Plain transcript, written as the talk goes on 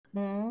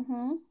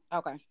Mm-hmm.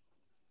 Okay.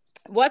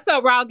 What's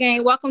up, Raw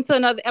Gang? Welcome to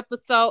another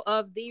episode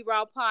of the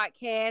Raw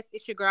Podcast.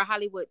 It's your girl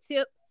Hollywood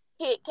Tip.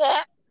 Kit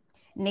Kat.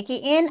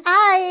 Nikki and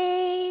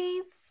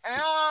Ice.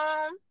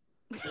 Um,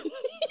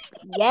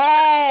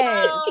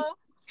 Yes. um,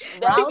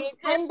 that Raw bitch is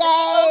single,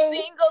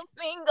 Sunday. single,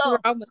 single,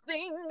 Raw.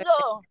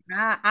 single,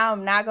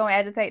 I'm not gonna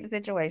agitate the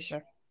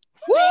situation.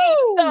 Woo!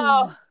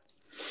 single.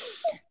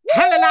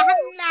 Holla, Woo!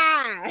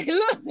 holla.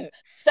 Look,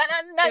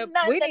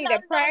 we need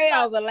to pray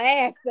Sha-na-na-na-na-na-na. over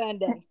last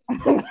Sunday.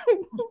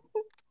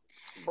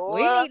 We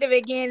Boy, need to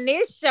begin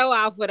this show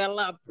off with a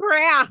little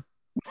prayer,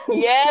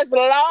 yes, a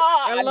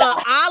Lord. little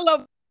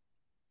olive.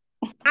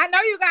 I know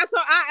you got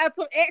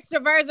some extra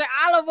virgin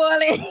olive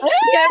oil in your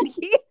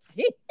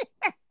kitchen.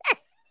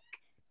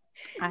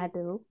 I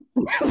do.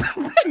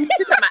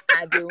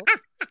 I do.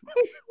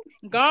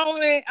 Go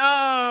on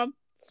and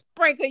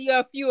sprinkle you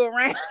a few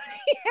around,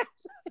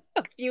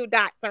 a few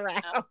dots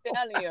around. I'm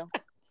telling you.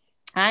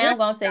 I am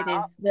gonna say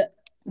this. The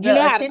You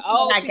know how attention the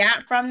old that I people,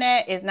 got from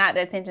that is not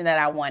the attention that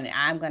I wanted.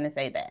 I'm gonna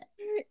say that.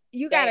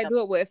 you gotta Damn. do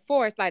it with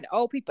force, like the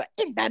old people.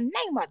 In the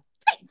name of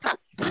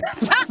Jesus,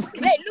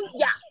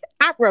 Hallelujah.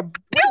 I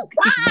rebuke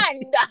you.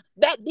 Bind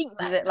that Is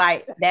demon. it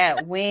like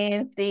that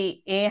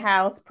Wednesday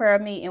in-house prayer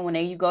meeting when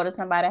you go to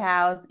somebody's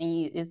house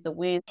and it's the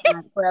Wednesday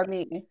night prayer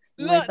meeting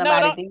when Look, no,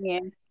 somebody don't.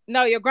 being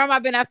No, your grandma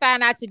been there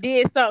find out you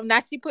did something. Now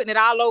she putting it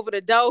all over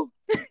the door.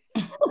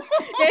 I'm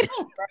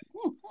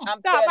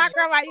No, telling my you.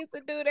 grandma used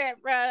to do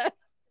that, bro.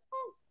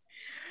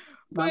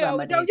 my Put it over grandma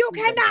the door. did You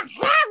too, but cannot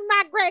have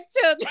my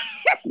grandchildren.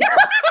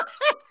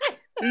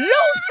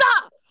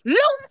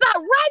 Luther,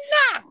 right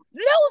now.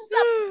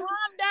 Luther,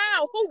 calm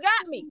down. Who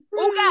got me?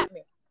 Who got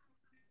me?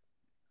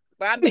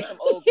 But I miss some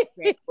old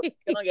grandparents.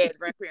 Young ass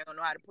grandparents don't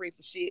know how to pray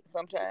for shit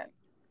sometimes.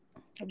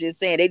 I'm just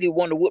saying they didn't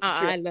want to whoop the I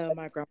children. love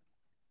my grandma.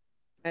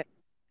 I,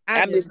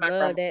 I I miss just my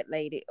love grandma. that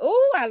lady.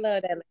 Oh, I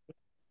love that lady.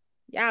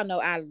 Y'all know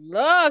I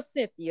love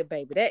Cynthia,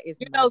 baby. That is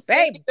You my know,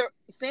 baby.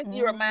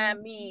 Cynthia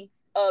remind me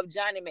of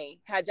Johnny May.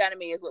 How Johnny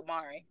May is with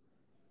Mari.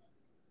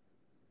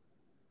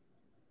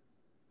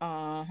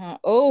 Uh-huh.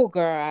 Oh,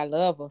 girl, I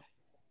love her.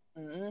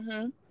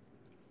 Mm-hmm.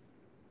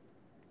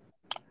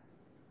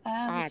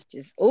 I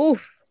just,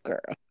 oof, girl.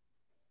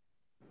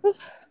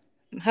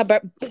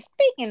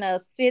 Speaking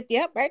of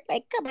Cynthia, her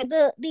birthday coming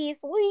up this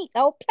week.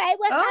 Don't play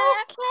with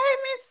her. okay,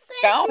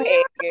 Miss Go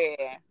ahead,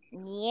 Cynthia.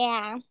 girl.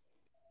 Yeah.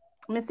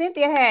 Miss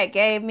Cynthia had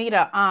gave me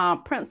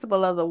the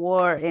principal of the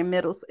ward in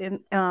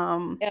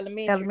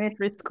Elementary.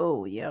 elementary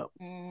school. Yep.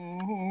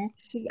 Mm-hmm.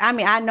 I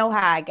mean, I know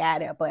how I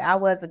got it, but I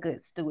was a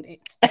good student.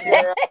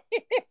 Girl.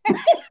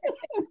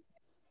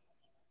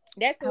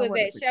 That's who I was was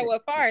at a good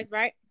Sherwood student. Forest,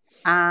 right?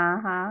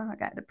 I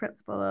got the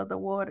principal of the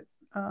ward,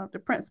 the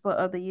principal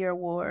of the year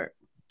award.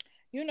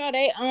 You know,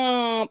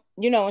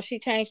 when she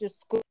changed the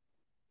school,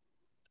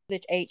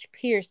 H.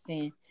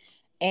 Pearson,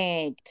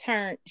 and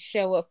turned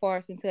Sherwood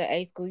Forest into an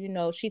A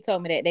school, she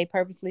told me that they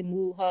purposely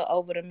moved her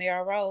over to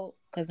Merrill Road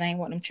because they ain't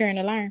want them children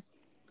to learn.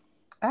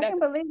 I That's can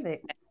believe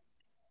it. My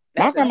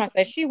that's a grandma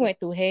said she went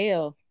through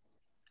hell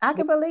I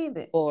can with believe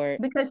it the board.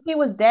 because she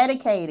was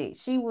dedicated.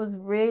 She was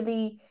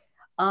really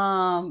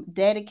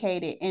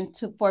dedicated, and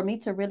to for me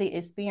to really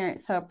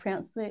experience her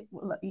principal,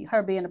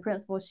 her being a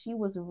principal, she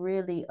was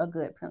really a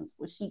good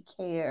principal. She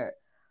cared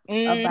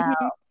about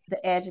Hmm.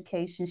 the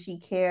education. She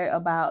cared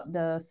about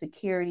the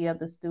security of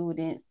the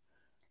students.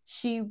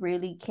 She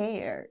really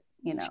cared,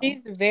 you know.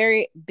 She's a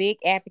very big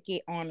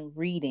advocate on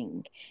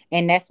reading,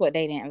 and that's what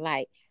they didn't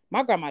like.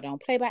 My grandma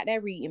don't play about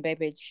that reading,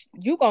 baby.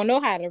 You gonna know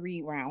how to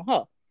read around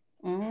her.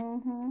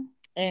 Mm-hmm.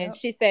 And Yep.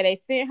 she said they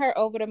sent her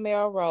over to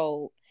Merrill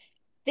Road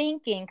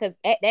thinking, because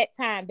at that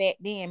time back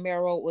then,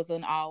 Merrill Road was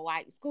an all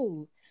white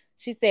school.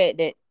 She said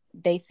that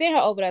they sent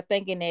her over there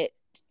thinking that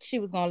she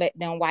was gonna let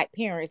them white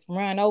parents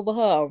run over her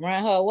or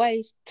run her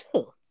away.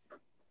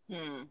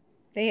 hmm.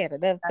 They had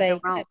another Got the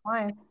thing. wrong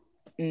one.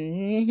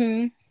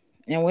 Mm-hmm.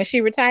 And when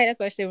she retired, that's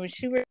what she when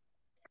she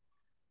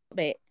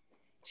back.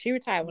 She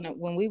retired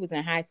when we was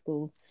in high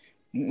school.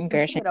 But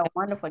Girl, she did a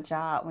wonderful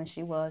job when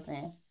she was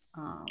in.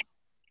 girl,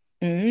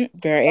 Sad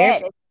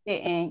that she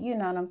didn't, you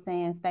know what I'm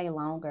saying, stay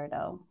longer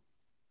though.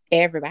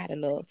 everybody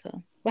loved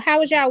her. But how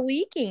was y'all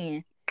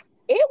weekend?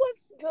 It was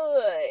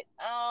good.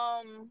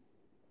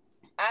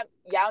 I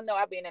y'all know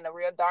I've been in a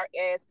real dark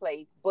ass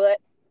place, but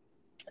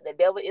the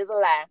devil is a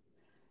lie.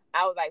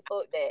 I was like,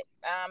 fuck that.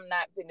 I'm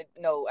not gonna.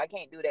 No, I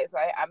can't do that. So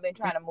I've been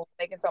trying to move,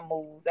 making some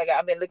moves.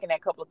 I've been looking at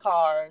a couple of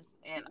cars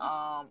and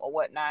or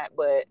whatnot.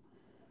 But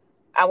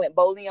I went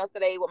bowling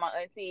yesterday with my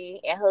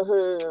auntie and her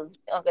husband,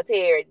 Uncle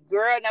Terry.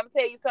 Girl, and I'm gonna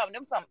tell you something.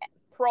 Them some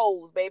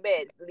pros,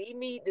 baby. Leave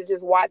me to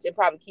just watch and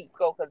probably keep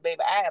score, because baby,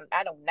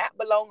 I do not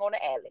belong on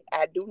the alley.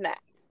 I do not.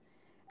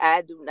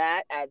 I do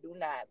not. I do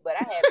not. But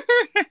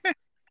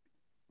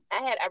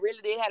I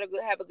really did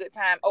have a good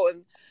time. Oh,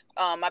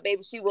 and my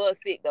baby, she was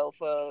sick though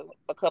for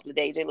a couple of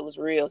days. Jayla was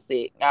real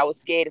sick. I was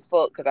scared as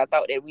fuck because I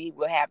thought that we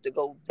would have to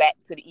go back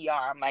to the ER.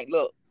 I'm like,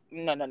 look,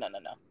 no, no, no, no,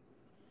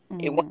 no.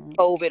 It wasn't Mm.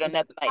 COVID or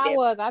nothing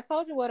like that. I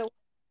told you what it was.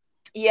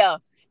 Yeah,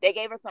 they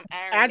gave her some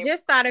iron. I And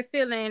just started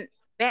feeling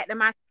that to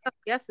myself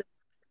yesterday.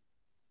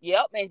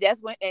 Yep, and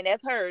that's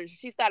her.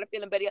 She started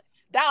feeling better.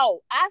 Dog,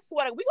 I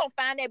swear we gonna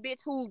find that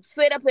bitch who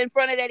sit up in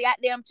front of that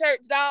goddamn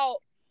church, dog.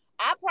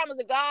 I promise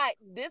to God,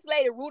 this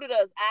lady rooted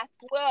us. I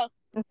swear.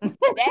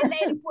 That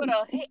lady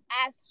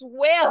I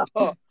swear.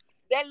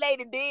 That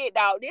lady did,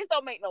 dog. This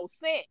don't make no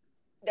sense.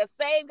 The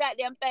same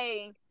goddamn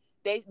thing.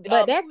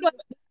 But that's what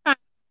I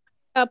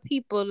tell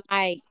people,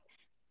 like,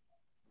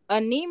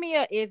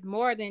 anemia is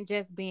more than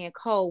just being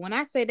cold. When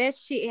I say that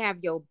shit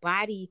have your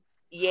body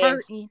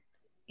hurting.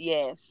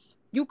 Yes.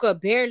 You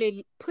could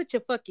barely put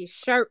your fucking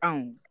shirt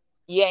on.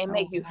 Yeah, it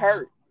make you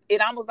hurt.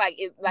 It almost like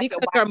because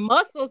your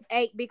muscles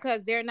ache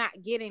because they're not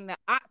getting the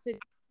oxygen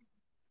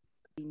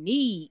they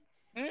need.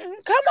 Mm-hmm.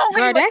 Come on,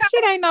 girl, that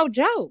shit ain't no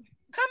joke.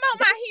 Come on,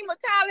 my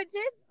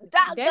hematologist,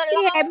 Dr. That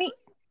shit had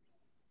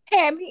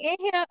me in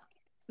here.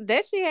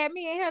 That shit had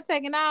me in here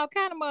taking all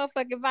kind of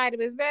motherfucking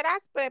vitamins. Man, I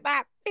spent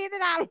about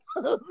 $50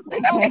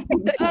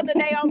 the other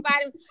day on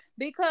vitamins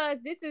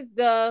because this is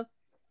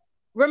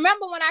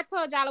remember when I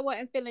told y'all I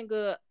wasn't feeling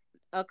good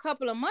a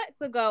couple of months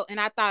ago and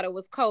I thought it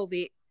was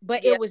COVID,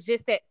 but it was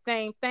just that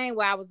same thing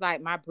where I was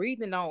like, my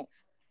breathing don't,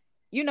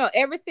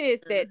 ever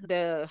since that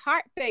the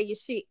heart failure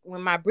shit,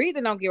 when my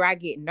breathing don't get right, I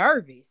get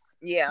nervous.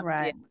 Yeah.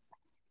 Right. Yeah.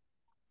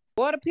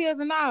 Water pills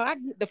and all, I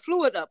get the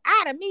fluid up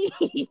out of me.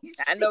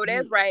 I know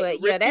that's right.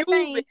 But yeah, that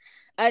thing,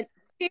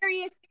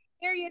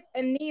 serious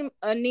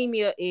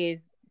anemia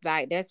is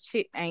like, that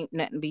shit ain't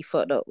nothing to be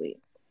fucked up with.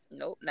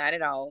 Nope, not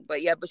at all.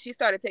 But yeah, she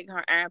started taking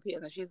her iron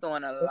pills and she's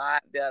doing a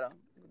lot better.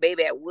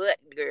 Baby, at what,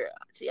 girl?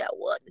 She at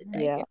what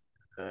today? Yeah.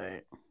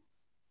 Good.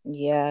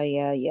 Yeah.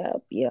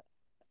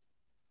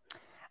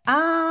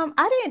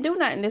 I didn't do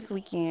nothing this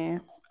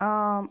weekend.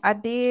 I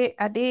did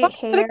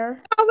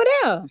hair over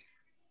there.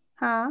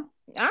 Huh?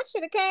 I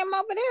should have came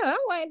over there. I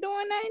wasn't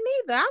doing nothing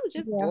either. I was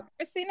just bored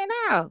sitting in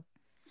the house.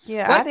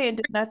 Yeah, I didn't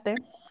do nothing.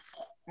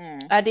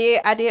 I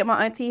did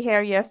my auntie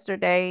hair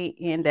yesterday,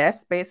 and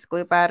that's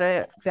basically about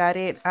it.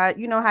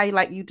 You know how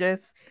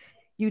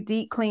you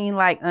deep clean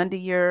like under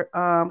your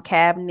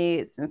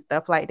cabinets and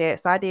stuff like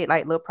that. So I did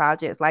like little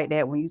projects like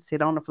that when you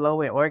sit on the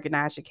floor and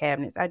organize your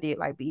cabinets. I did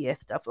like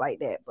BS stuff like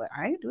that, but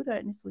I ain't do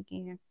that this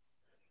weekend.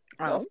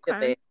 Oh,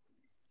 okay.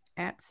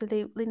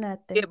 Absolutely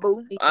nothing. Yeah,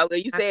 boo.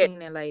 You said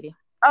that lady.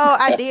 Oh,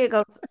 I did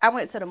go. I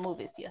went to the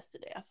movies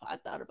yesterday. I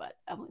thought about it.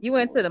 You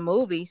went to the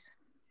movies?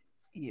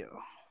 Yeah.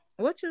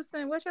 What you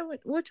saying? What you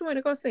went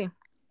to go see?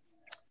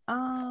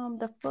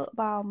 The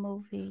football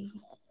movie.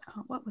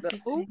 What was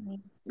his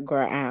name?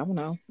 Girl, I don't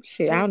know.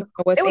 Shit, I don't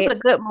know. It was a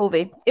good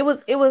movie. It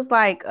was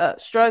like a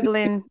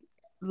struggling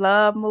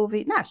love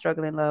movie. Not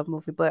struggling love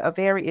movie, but a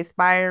very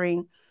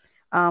inspiring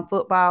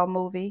football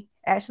movie.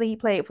 Actually, he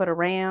played for the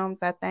Rams,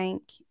 I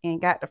think, and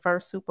got the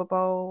first Super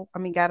Bowl.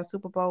 Got a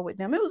Super Bowl with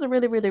them. It was a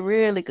really, really,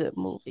 really good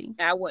movie.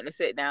 I wouldn't have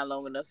sat down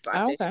long enough.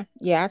 Okay.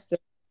 Yeah, I still.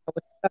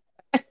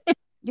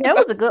 Yeah, it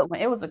was a good one.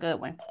 It was a good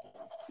one.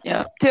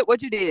 Yeah. Tip,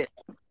 what you did?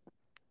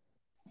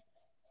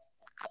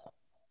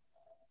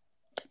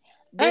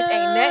 Bitch,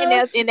 ain't nothing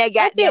else in that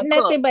goddamn I did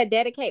nothing but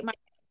dedicate my.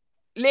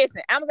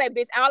 Listen, I'm gonna say,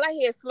 bitch, all I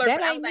hear is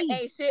slurping. I'm like,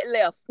 ain't shit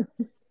left.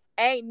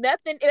 Ain't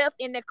nothing else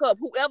in the cup.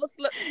 Whoever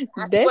slurped,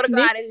 I swear to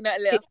God, ain't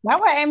nothing left. That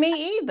wasn't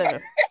me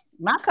either.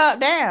 My cup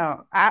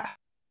down.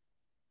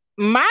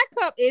 My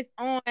cup is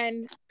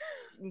on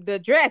the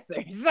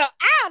dresser, so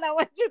I don't know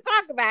what you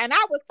talking about. And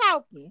I was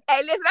talking.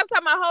 Hey, listen, I'm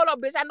talking about. Hold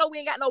on, bitch. I know we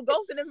ain't got no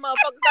ghosts in this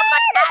motherfucker.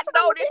 I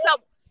know this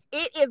stuff.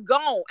 It is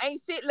gone.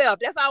 Ain't shit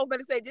left. That's all I was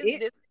gonna say.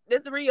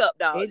 This re-up,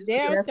 dog.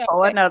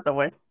 Oh, another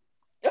one.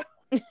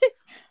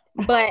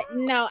 But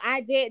no,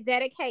 I did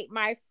dedicate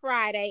my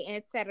Friday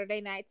and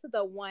Saturday night to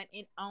the one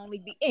and only,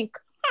 the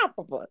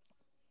incomparable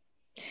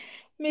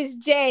Miss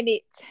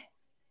Janet.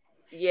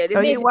 Yeah,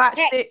 this you watched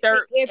it.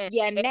 If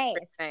you're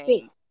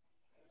nasty.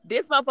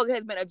 This motherfucker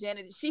has been a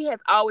Janet. She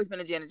has always been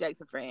a Janet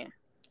Jackson fan.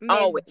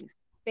 Always.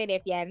 Said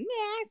if you're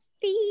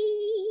nasty.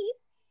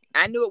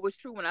 I knew it was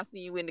true when I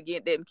seen you in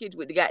the damn kids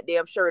with the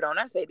goddamn shirt on.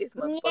 I say this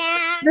motherfucker.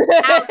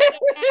 Yeah.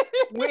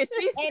 When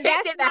she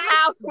sat in the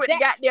house with the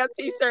goddamn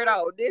t-shirt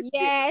on.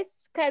 Yes,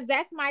 because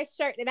that's my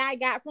shirt that I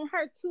got from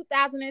her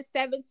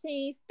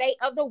 2017 State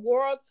of the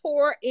World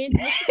Tour in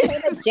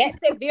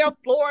Jacksonville,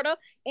 Florida.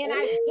 And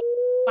I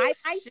by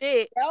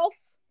myself.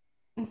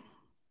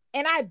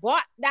 And I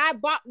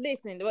bought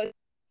listen, the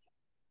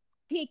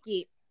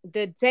ticket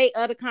the day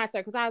of the concert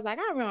because I was like,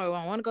 I really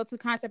want to go to the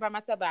concert by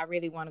myself, but I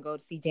really want to go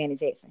to see Janet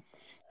Jackson.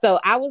 So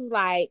I was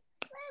like,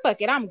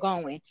 fuck it, I'm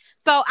going.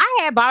 So I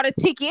had bought a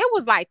ticket. It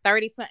was like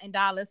 $30-something.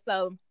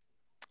 So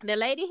the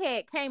lady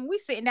had came. We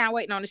sitting down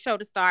waiting on the show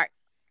to start.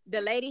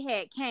 The lady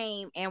had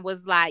came and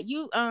was like,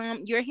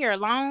 you're here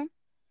alone?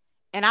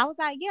 And I was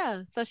like,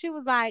 yeah. So she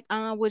was like,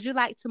 would you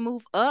like to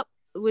move up?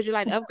 Would you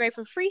like to upgrade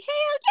for free?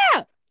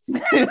 Hell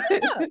yeah.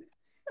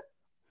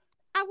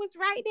 I was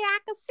right there. I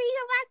could see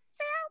her myself.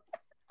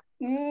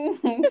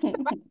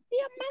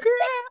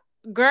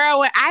 Girl,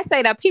 when I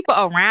say that people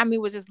around me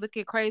was just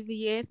looking crazy,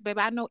 yes, baby,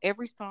 I know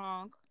every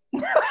song.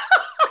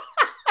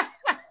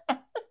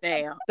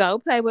 Damn. So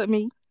play with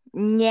me.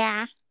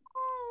 Yeah.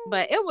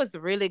 But it was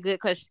really good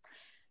because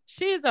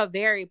she's a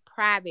very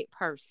private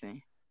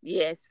person.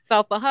 Yes.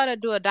 So for her to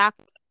do a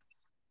documentary,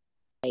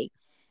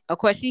 of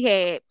course, she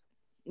had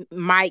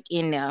Mike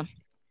in there.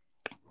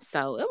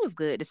 So it was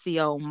good to see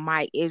old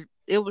Mike. It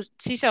was,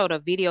 she showed a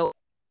video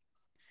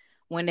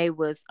when they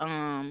was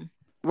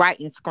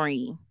writing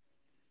Scream.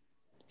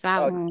 So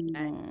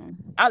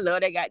I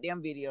love that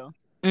goddamn video.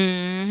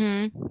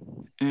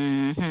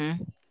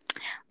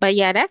 But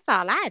yeah, that's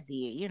all I did.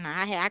 You know,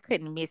 I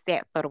couldn't miss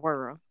that for the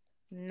world.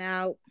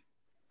 No.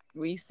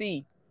 We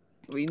see.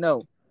 We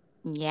know.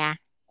 Yeah.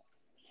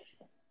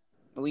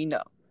 We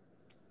know.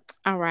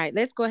 All right,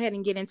 let's go ahead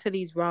and get into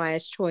these raw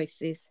ass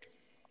choices.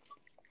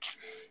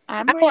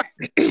 I'm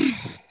ready.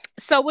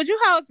 So would you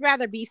hoes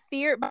rather be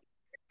feared by,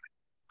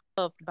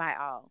 loved by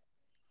all?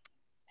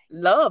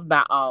 Loved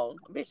by all.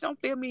 Bitch, don't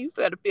feel me. You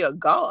feel to feel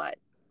God.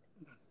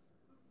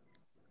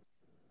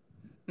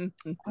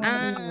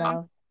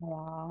 Love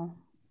y'all.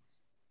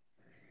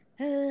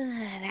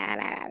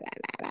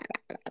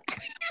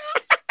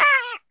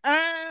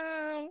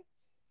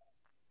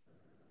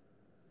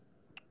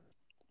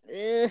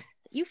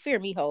 You fear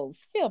me, hoes.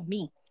 Fear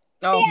me.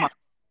 Oh fear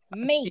my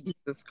me.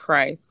 Jesus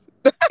Christ.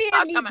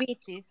 Fear me,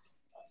 bitches.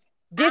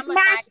 This I'm a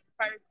my nice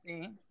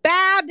person.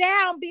 bow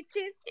down,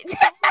 bitches.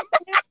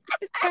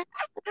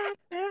 Bow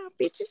down,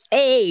 bitches.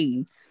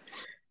 Hey,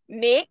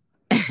 Nick.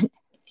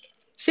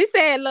 She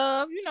said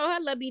love. You know her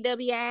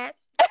lovey-dovey ass.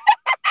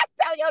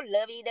 So your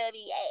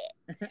lovey-dovey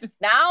ass.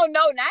 Now, I don't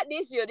know. Not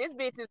this year. This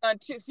bitch is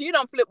she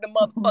done flipped the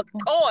motherfucking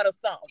coin or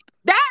something.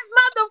 That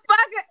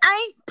motherfucker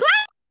ain't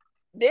playing.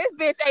 This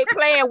bitch ain't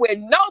playing with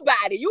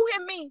nobody. You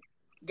hear me?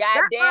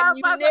 Goddamn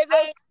you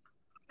niggas.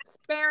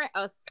 Sparing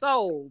a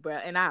soul, bro.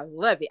 And I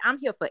love it. I'm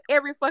here for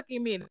every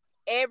fucking minute.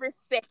 Every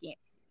second.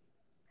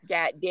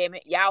 God damn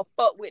it. Y'all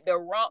fuck with the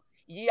wrong.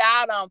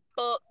 Y'all done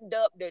fucked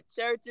up the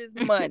church's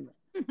money.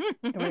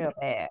 Real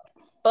bad.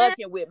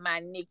 Fucking with my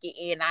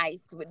Nicki and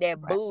Ice with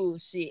that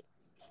bullshit.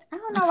 I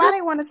don't know why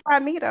they want to try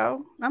me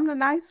though. I'm the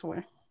nice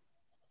one.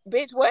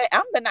 Bitch, what?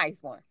 I'm the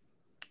nice one.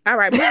 All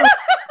right.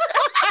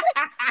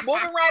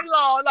 Moving right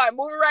along. Like,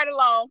 moving right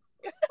along.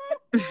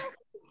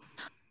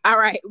 All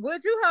right.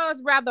 Would you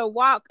hoes rather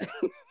walk?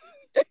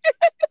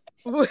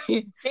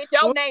 Bitch,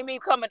 your name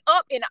ain't coming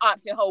up in the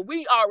option hole.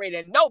 We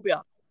already know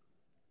better.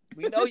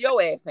 We know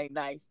your ass ain't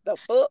nice. The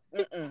fuck?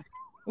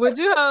 Would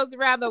you hoes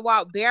rather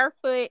walk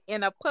barefoot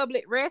in a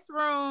public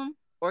restroom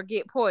or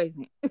get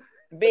poisoned?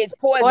 Bitch,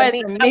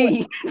 poison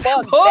me.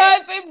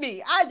 Poison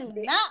me. I do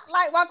not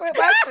like walking with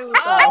my shoes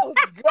off. Oh,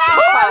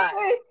 God.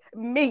 Poison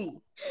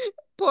me.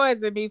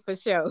 Poison me for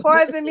sure.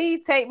 Poison me.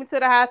 Take me to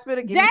the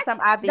hospital. Give me some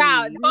IVs.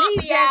 Dog,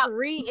 me just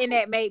reading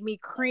that made me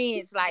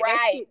cringe. Like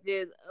that shit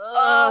just.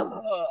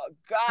 Oh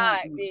God,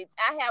 bitch!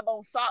 I have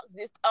on socks.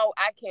 Just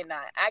I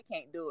cannot. I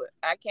can't do it.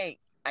 I can't.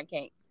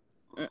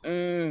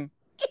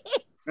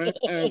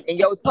 And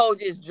your toe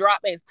just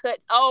drop and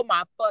touch. Oh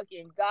my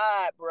fucking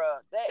God, bro,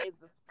 that is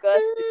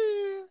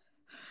disgusting.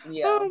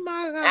 Yeah. Oh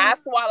my God. I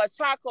swallow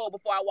charcoal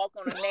before I walk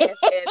on the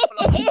nasty ass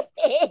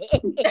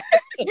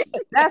floor.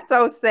 That's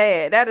so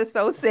sad. That is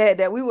so sad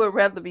that we would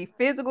rather be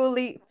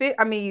physically fit.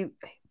 I mean,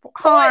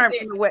 harmed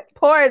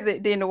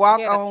poison than to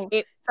walk on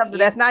something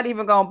that's not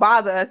even gonna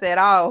bother us at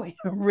all.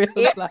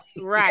 Really,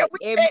 right?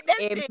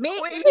 It's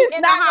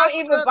not gonna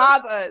even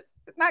bother us.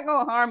 It's not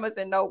gonna harm us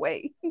in no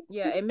way.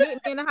 Yeah, admit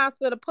me in the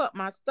hospital, pump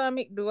my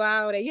stomach, do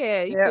all that.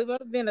 Yeah, you put on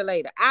the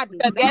ventilator. I do.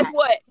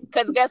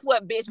 Because guess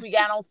what, bitch? We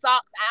got on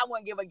socks. I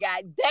wouldn't give a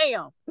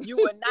goddamn. You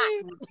will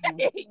not.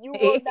 You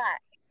will not.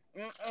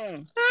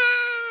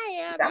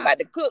 Yeah, I'm about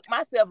to cook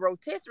myself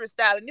rotisserie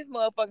style in this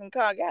motherfucking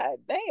car. God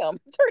damn.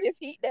 Turn this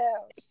heat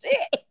down.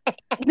 Shit.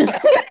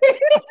 That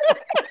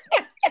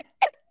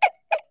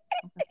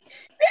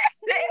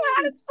shit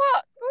hot as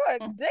fuck.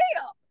 God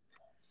damn.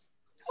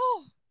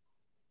 Oh.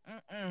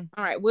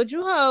 All right. Would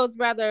you hoes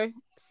rather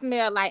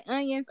smell like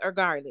onions or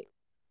garlic?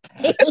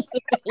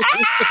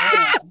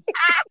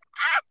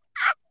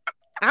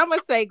 I'm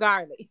gonna say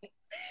garlic.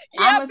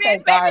 I'm gonna say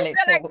garlic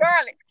too.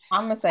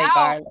 I'm gonna say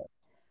garlic.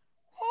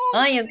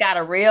 Onions got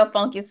a real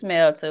funky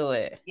smell to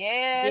it.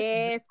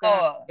 Yes.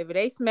 If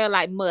they smell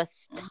like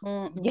must.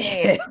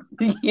 Yes.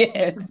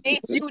 Yes.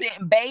 Bitch, you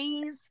didn't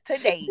bathe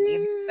today. If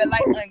you smell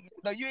like onions.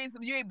 No, you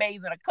ain't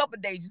bathed in a couple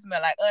days. You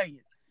smell like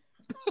onions.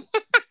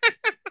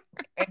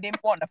 And then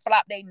want to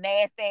flop they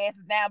nasty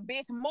asses down.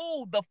 Bitch,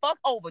 move the fuck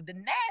over. The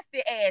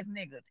nasty ass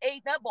niggas.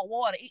 Ain't nothing but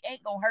water. It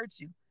ain't gonna hurt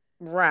you.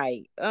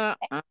 Right.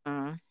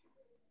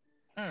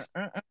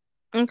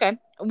 Okay.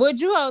 Would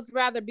you hoes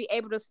rather be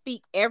able to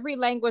speak every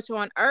language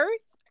on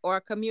Earth or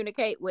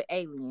communicate with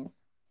aliens?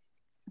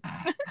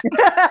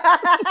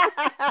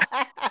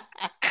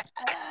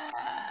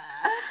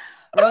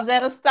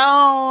 Rosetta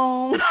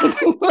Stone.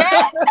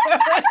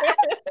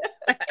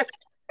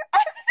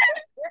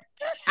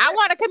 I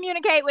want to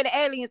communicate with the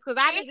aliens because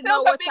I need to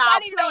know what y'all plans. I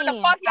need to know what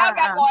the fuck y'all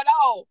got going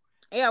on.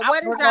 Yeah,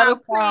 what is y'all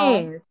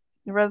plans?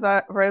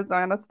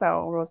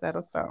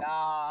 Rosetta Stone.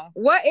 Nah.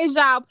 What is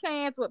y'all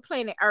plans with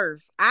planet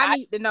Earth? I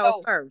need to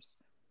know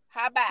first.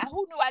 How about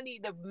who do I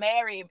need to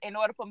marry in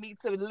order for me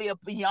to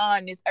live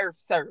beyond this earth,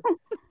 sir?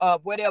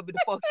 whatever the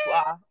fuck you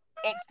are,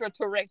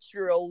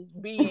 extraterrestrial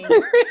being.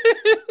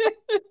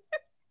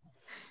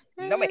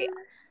 No man.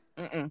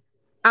 Mm-mm.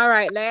 All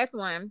right, last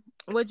one.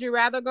 Would you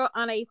rather go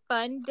on a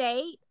fun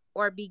date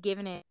or be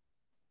given a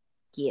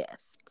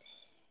gift?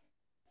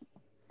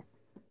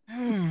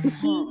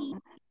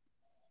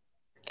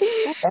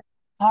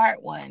 Hard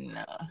one.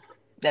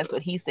 That's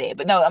what he said.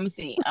 But no, I'm gonna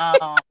see.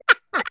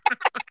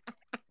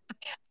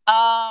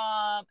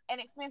 An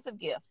expensive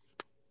gift.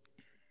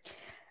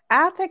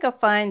 I'll take a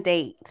fun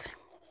date.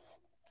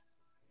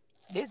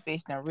 This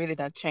bitch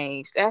done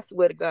changed. I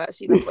swear to God,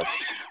 she done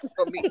fucking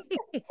for me.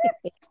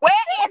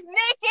 Where is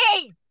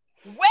Nikki?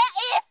 Where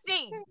is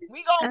she?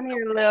 We gonna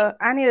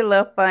I need a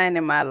little fun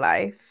in my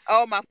life.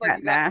 Oh my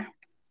fucking God. God.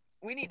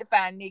 We need to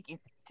find Nikki.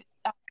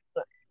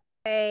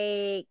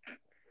 Take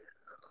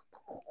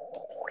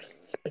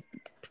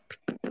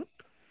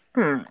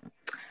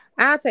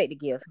I'll take the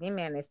gift. Give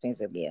me an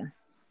expensive gift.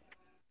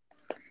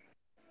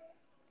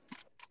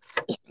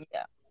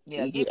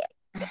 Yeah. Give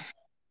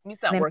me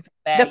something worth the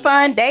value. The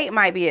fun date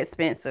might be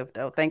expensive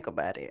though. Think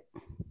about it.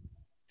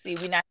 See,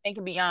 we're not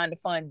thinking beyond the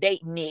fun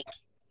date, Nick.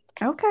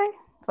 Okay.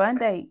 Fun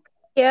date.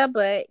 Yeah,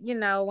 but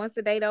once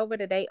the date over,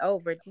 the date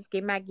over. Just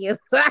get my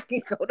gift so I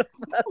can go the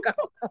fuck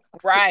on.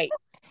 Right.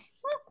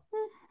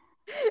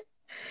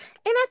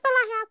 And that's all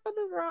I have for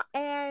the raw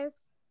ass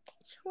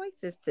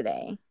choices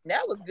today.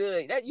 That was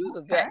good. That you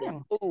was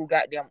goddamn food,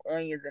 goddamn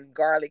onions and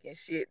garlic and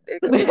shit.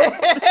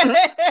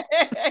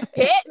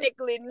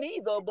 Technically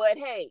neither, but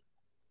hey.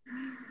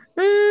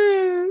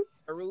 The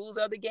rules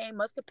of the game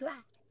must apply.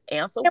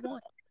 Answer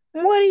one.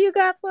 What do you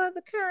got for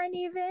the current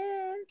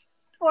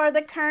events? For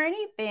the current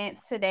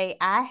events today,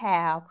 I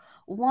have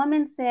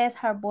woman says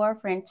her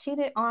boyfriend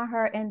cheated on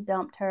her and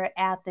dumped her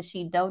after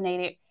she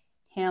donated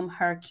him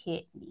her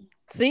kidney.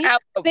 See,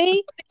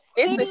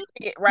 it's the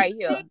shit right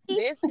here.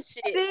 This the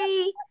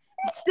shit.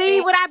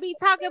 See what I be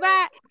talking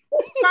about?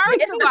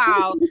 First of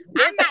all,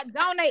 I'm not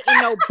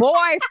donating no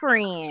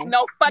boyfriend,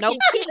 no fucking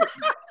kid.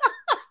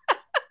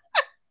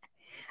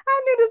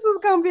 I knew this was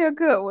gonna be a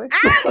good one.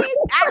 You know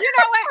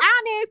what?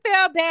 I didn't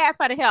feel bad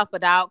for the helper,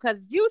 dog,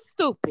 because you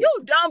stupid. You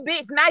dumb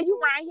bitch. Now you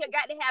around here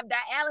got to have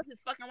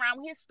dialysis fucking around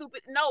with his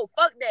stupid. No,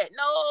 fuck that.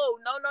 No.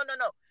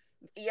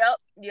 Yep.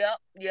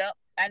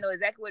 I know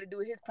exactly what to do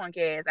with his punk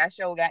ass. I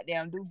sure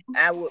goddamn do.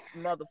 I would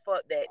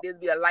motherfuck that. This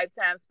be a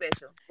lifetime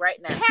special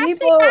right now. Have you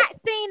not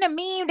seen the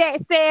meme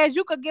that says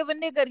you could give a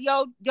nigga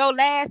your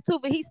last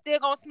tooth and he still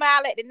gonna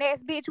smile at the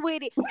next bitch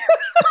with it? Come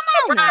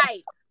on,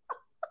 right?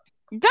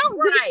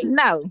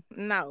 No.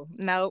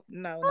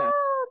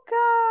 Oh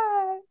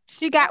God.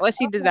 She got what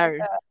she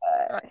deserved.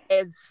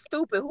 As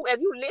stupid. Who if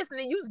you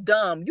listening, you's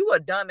dumb. You a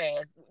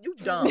dumbass. You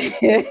dumb. She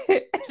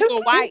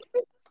go white.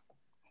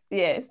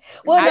 Yes.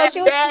 Well, no,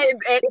 she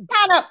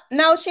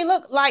was she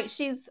looked like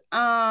she's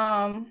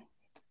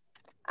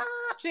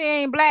she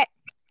ain't black.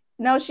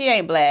 No, she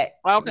ain't black.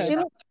 Okay. She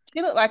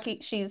looked like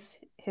she's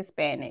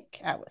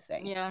Hispanic, I would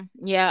say.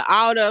 Yeah.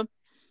 All the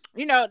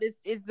this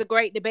is the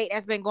great debate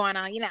that's been going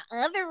on.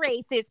 Other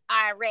races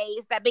are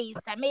raised to be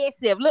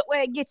submissive. Look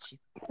where it gets you.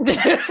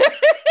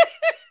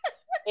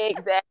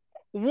 Exactly.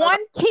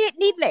 One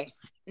kidney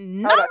less.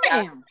 No,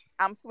 ma'am.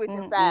 I'm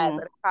switching sides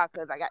of the car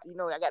because I got to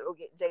go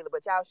get Jayla,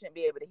 but y'all shouldn't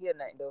be able to hear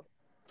nothing though,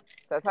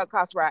 because her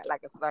car's right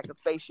like a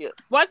spaceship.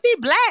 Was he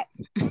black?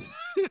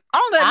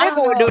 Only a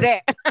nigga would do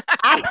that.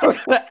 I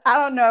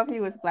don't know if he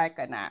was black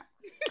or not.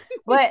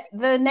 But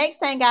the next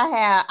thing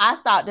I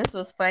thought this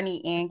was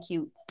funny and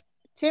cute.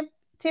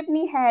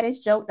 Tiffany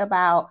Haddish joked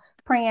about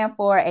praying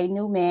for a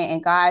new man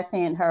and God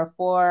sent her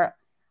 4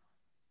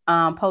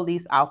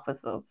 police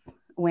officers.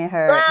 With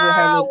her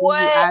I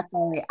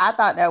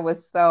thought that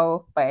was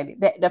so funny.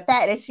 The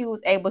fact that she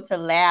was able to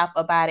laugh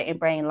about it and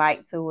bring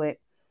light to it,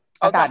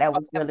 I thought that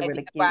was really,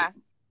 really cute.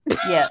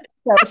 Yeah.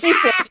 So she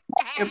said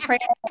she was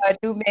praying for a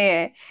new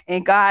man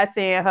and God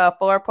sent her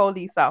 4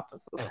 police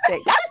officers.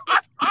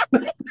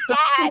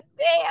 God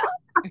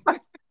damn.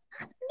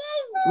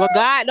 Well,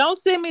 God, don't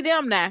send me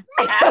them now.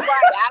 I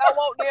don't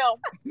want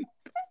them.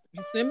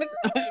 Send me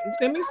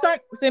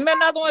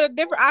another one with a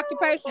different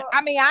occupation.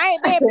 I mean, I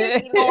ain't been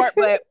picky, Lord,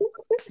 but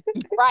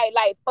right,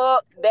 like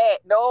fuck that.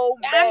 No,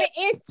 I mean,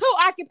 it's 2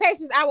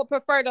 occupations I would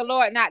prefer the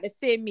Lord not to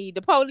send me: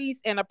 the police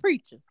and a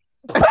preacher.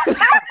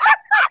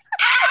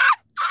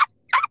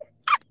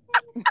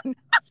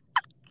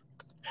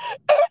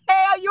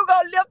 Hell, you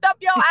gonna lift up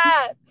your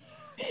eyes.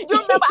 You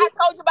remember I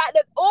told you about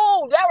that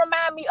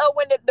remind me of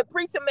when the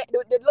preacher met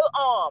the little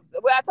arms.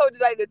 Where I told you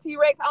like the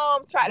T-Rex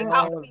arms tried to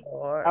talk to me.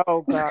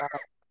 Oh God.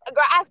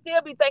 Girl, I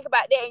still be thinking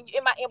about that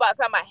in my inbox.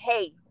 I'm like,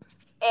 hey,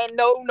 and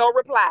no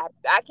reply.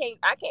 I can't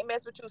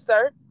mess with you,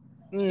 sir.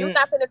 You're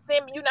not gonna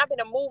send me. You're not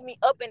gonna move me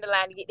up in the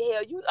line to get the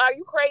hell. Are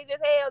you crazy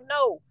as hell?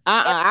 No.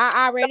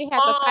 I already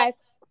have to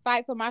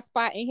fight for my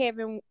spot in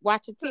heaven.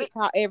 Watching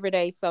TikTok every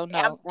day. So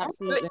no,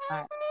 absolutely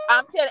not.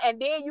 I'm telling.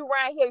 And then you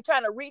right here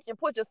trying to reach and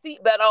put your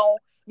seatbelt on.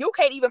 You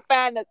can't even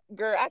find the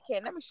girl. I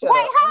can't. Let me shut up.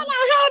 Wait, hold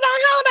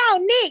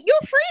on, Nick. You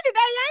free today,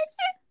 ain't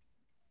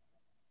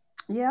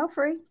you? Yeah, I'm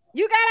free.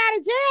 You got out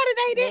of jail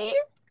today, didn't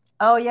you?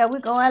 Oh yeah, we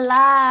going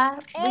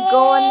live. We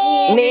going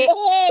in. Hey, Nick,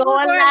 we're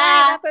Going going live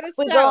live. after the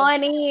We show.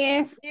 going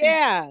in.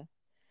 Yeah,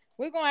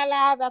 we're going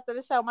live after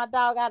the show. My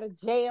dog out of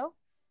jail.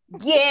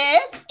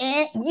 Yes,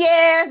 and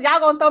yes, y'all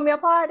gonna throw me a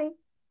party?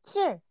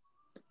 Sure.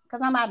 Cause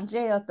I'm out of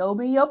jail. Throw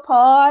me a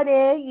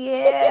party.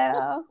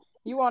 Yeah.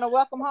 You want a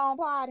welcome home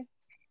party?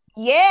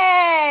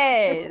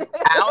 Yes.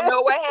 I don't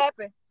know what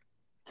happened.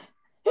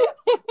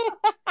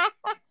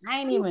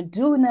 I ain't even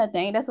do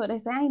nothing. That's what they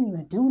say. I ain't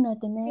even do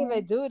nothing, man.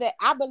 Even do that.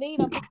 I believe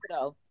them people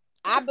though.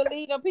 I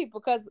believe them people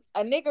because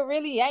a nigga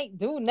really ain't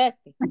do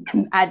nothing.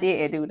 I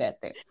didn't do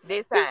nothing.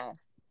 This time.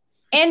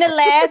 And the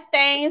last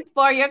things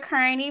for your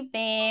current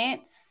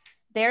events,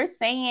 they're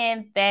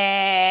saying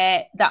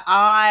that the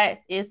odds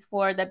is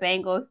for the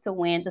Bengals to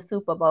win the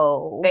Super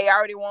Bowl. They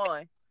already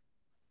won.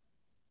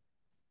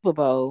 Super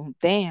Bowl.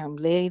 Damn,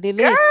 lady.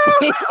 Girl!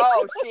 Listen.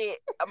 Oh shit.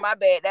 My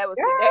bad. That was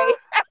today.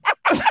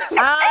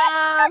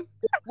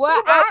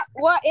 Well,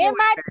 in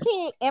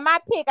my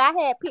pick, I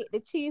had picked the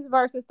Chiefs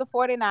versus the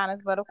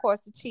 49ers, but of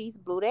course the Chiefs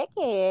blew that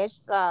cash.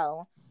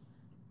 So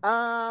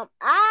I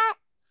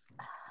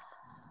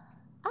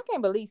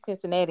can't believe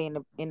Cincinnati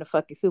in the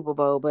fucking Super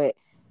Bowl, but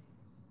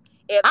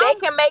If they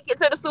can make it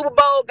to the Super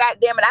Bowl,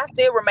 goddamn it, I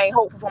still remain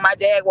hopeful for my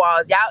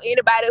Jaguars. Y'all,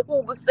 anybody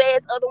who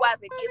says otherwise,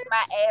 can kiss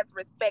my ass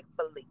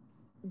respectfully.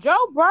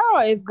 Joe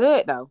Burrow is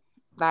good though.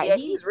 Like yeah,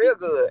 he's real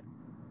good.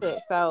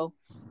 So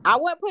I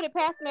wouldn't put it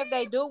past them if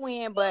they do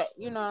win, but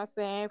you know what I'm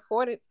saying?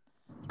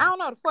 I don't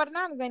know. The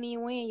 49ers ain't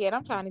even win yet.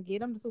 I'm trying to get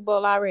them the Super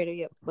Bowl already.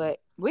 Yep. But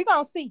we're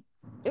going to see.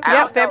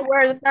 Yep,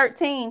 February the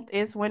 13th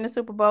is when the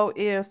Super Bowl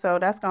is. So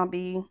that's going to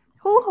be...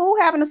 Who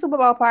having a Super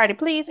Bowl party?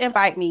 Please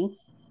invite me.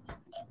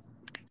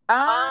 We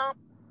can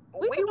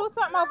do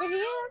something over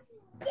here.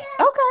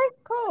 Okay,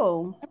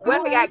 cool.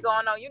 What we got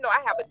going on? You know,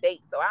 I have a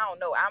date, so I don't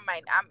know. I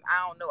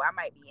don't know. I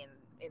might be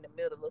in the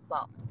middle of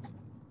something.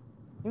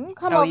 You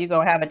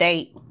gonna have a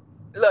date?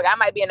 Look, I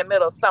might be in the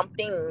middle of some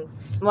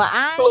things. Well,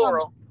 I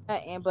plural.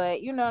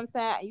 But you know what I'm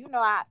saying. You know,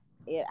 I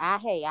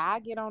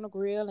get on the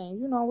grill and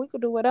you know we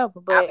could do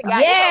whatever. But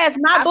yes,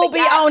 my boo be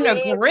on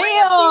the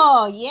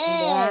grill.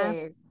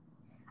 Yes.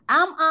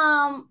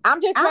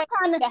 I'm just waiting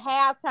for the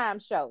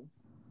halftime show.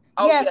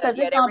 Yes, because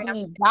it's gonna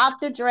be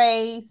Dr.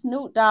 Dre,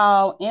 Snoop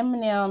Dogg,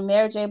 Eminem,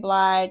 Mary J.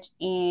 Blige,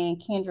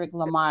 and Kendrick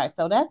Lamar.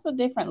 So that's a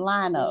different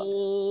lineup.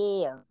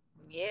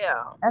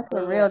 Yeah. That's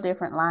a real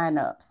different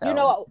lineup. So you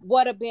know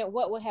what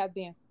would have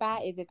been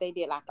fine is if they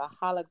did like a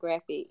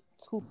holographic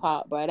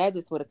Tupac, bro. That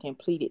just would have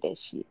completed that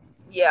shit.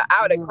 Yeah,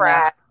 I would have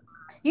cried.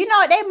 You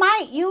know, they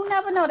might. You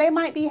never know. They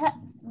might be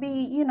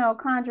you know,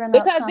 conjuring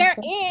because up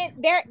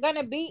they're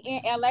gonna be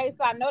in LA,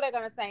 so I know they're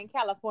gonna sing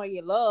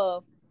California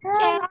Love.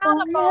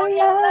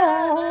 California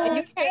Love. And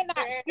you cannot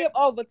skip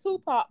over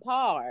Tupac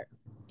part.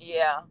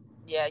 Yeah,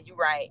 you're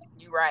right.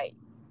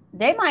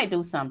 They might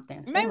do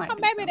something.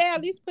 Maybe they'll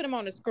at least put them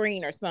on the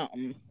screen or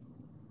something.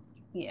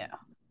 Yeah.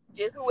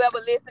 Just whoever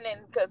listening,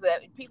 because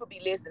people be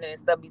listening and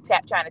stuff, be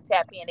trying to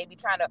tap in. They be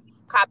trying to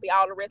copy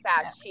all the rest of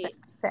our shit.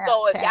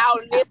 So if y'all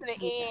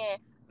listening in,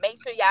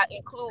 make sure y'all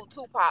include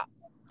Tupac.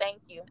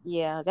 Thank you.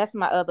 Yeah, that's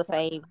my other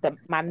fave,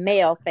 my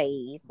male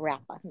fave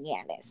rapper.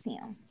 Yeah, that's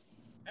him.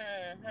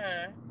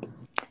 Mm-hmm.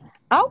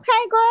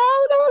 Okay,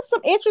 girl, there was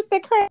some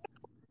interesting.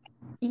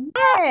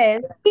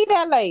 Yes. See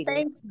that later.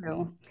 Thank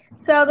you.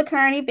 So the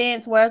current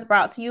events was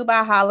brought to you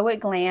by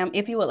Hollywood Glam.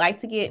 If you would like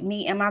to get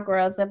me and my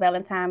girls a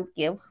Valentine's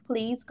gift,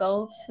 please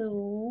go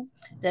to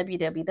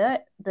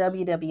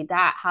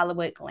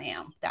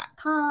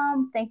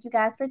www.hollywoodglam.com. Thank you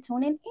guys for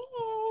tuning in.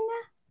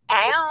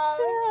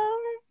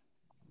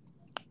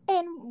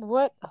 And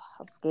what? Oh,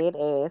 I'm scared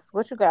to ask.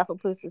 What you got for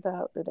Pussy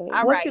Talk today?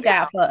 What you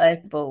got for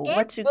us, boo?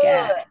 What you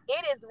got?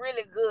 It is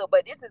really good,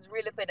 but this is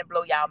really finna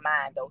blow y'all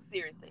mind, though.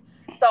 Seriously.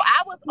 So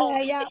I was on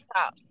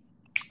TikTok.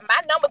 My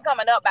number's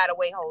coming up, by the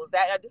way, hoes.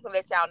 Just to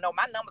let y'all know,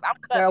 my numbers. I'm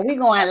cutting. Girl, we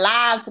going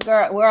live,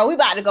 girl. We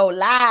about to go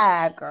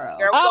live, girl.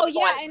 Oh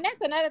yeah, and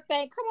that's another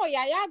thing. Come on,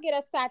 y'all get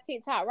us to our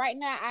TikTok right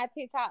now. Our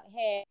TikTok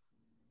had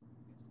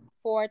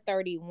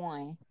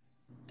 431.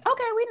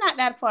 Okay, we're not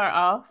that far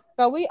off.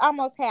 So we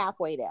almost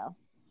halfway there.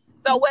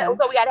 So what?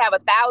 So we gotta have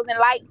 1,000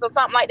 likes or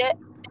something like that.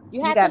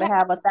 You gotta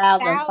have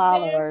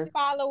 1,000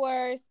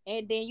 followers,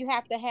 and then you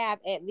have to have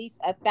at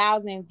least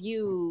 1,000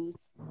 views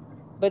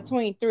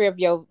between 3 of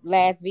your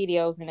last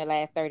videos in the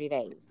last 30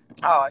 days.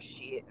 Oh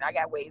shit! I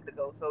got ways to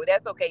go, so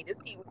that's okay.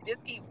 Just keep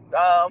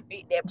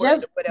beat that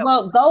just, whatever.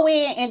 Well, go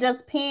in and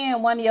just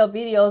pin one of your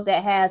videos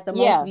that has the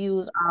most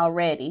views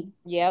already.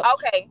 Yep.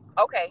 Okay,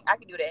 I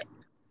can do that.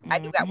 I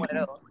do got one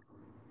of those.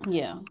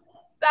 Yeah.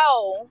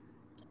 So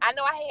I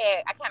know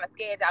I kind of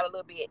scared y'all a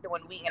little bit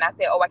during the week, and I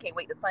said, I can't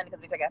wait to Sunday because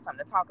bitch, I got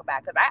something to talk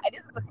about. Because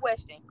this is a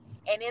question,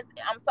 and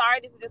I'm sorry,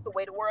 this is just the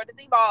way the world is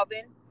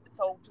evolving.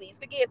 So please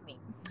forgive me.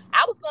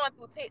 I was going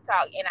through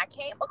TikTok and I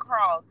came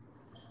across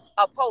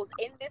a post,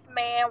 and this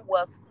man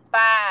was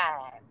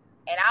fine.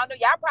 And I don't know,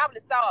 y'all probably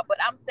saw it, but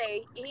I'm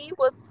saying he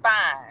was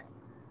fine.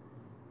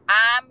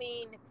 I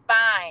mean,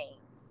 fine.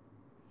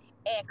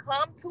 And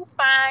come to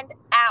find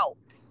out,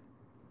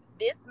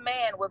 this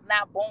man was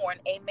not born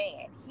a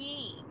man.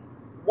 He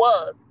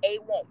was a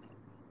woman.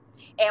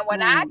 And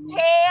when I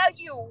tell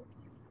you,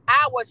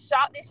 I was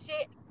shocked as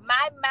shit,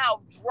 my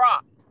mouth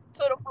dropped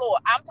to the floor.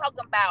 I'm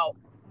talking about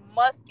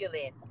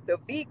masculine, the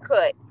V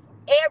cut,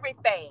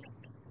 everything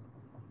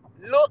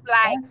looked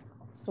like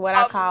that's what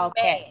I call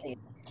man. catfish.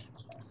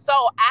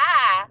 So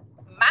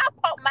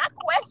my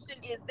question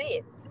is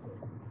this: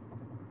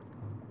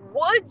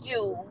 would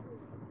you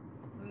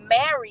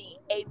marry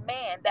a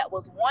man that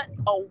was once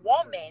a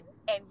woman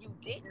and you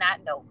did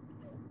not know?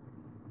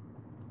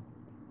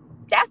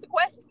 That's the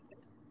question.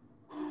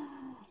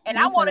 And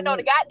I want to know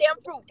the goddamn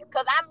truth,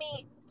 because I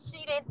mean,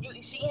 she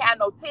had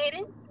no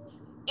titties.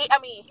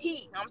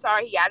 I'm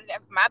sorry,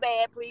 my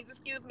bad. Please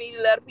excuse me,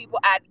 the other people.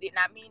 I did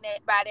not mean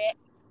that by that.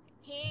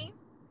 He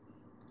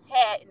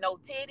had no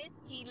titties.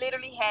 He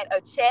literally had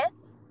a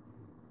chest.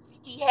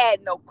 He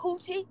had no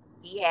coochie.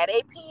 He had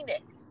a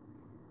penis.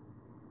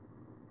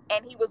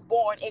 And he was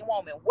born a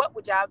woman. What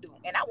would y'all do?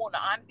 And I want the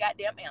honest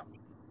goddamn answer.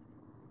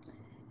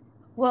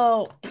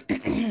 Well,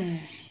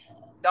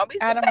 don't be.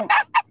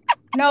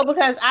 No,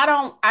 because I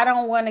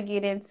don't want to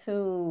get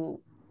into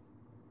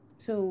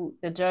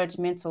the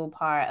judgmental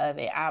part of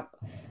it.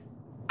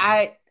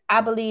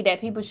 I believe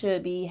that people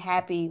should be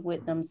happy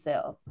with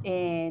themselves,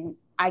 and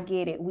I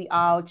get it. We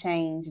all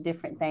change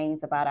different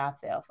things about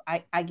ourselves.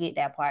 I get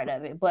that part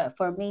of it, but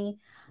for me,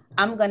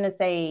 I'm gonna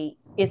say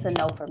it's a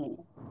no for me.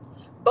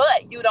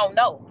 But you don't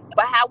know.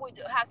 But how can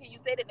you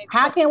say that?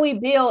 How can we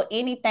build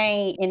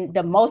anything in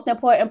the most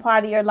important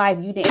part of your life?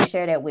 You didn't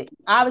share that with me.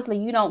 Obviously,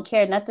 you don't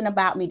care nothing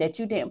about me, that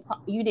you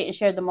didn't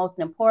share the most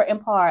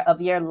important part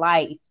of your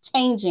life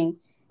changing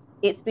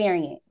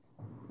experience.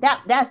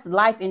 That's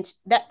life.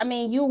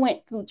 You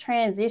went through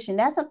transition.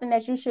 That's something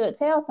that you should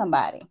tell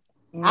somebody.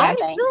 That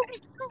is true.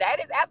 That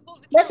is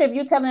absolutely true. Especially if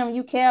you telling them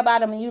you care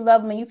about them and you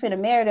love them and you finna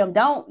marry them.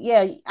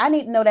 I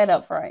need to know that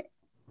up front.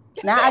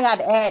 Now I got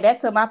to add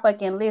that to my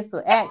fucking list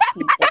of ask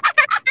people.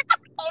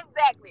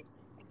 Exactly.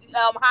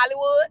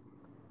 Hollywood.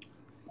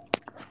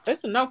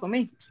 It's a no for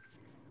me.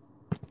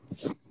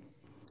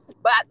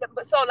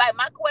 But so like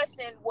my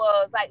question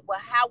was like, well,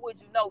 how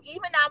would you know?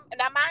 Even now,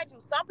 mind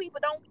you, some people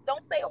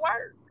don't say a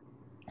word.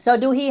 So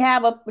do he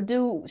have a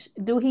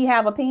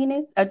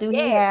penis, or do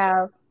he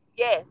have?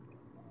 Yes.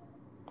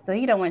 So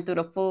he done went through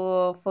the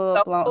full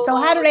blown. So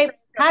how do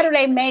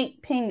they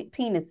make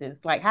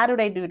penises? Like, how do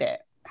they do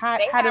that? How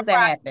does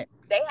that happen?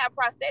 They have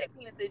prosthetic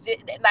penises.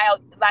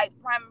 Like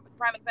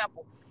prime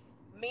example,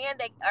 men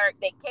they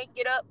can't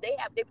get up.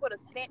 They put a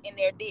stent in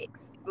their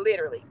dicks,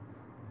 literally,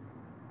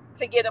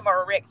 to give them an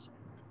erection.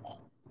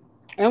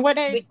 And with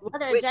them,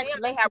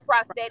 they have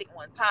prosthetic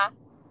ones, huh?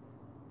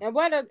 And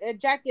where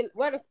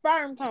the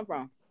sperm come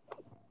from?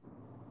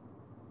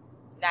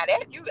 Now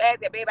that you asked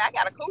that, baby, I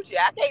got a coochie.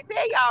 I can't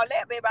tell y'all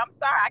that, baby. I'm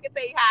sorry. I can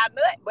tell you how I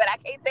nut, but I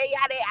can't tell you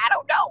how that.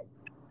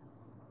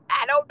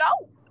 I don't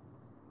know.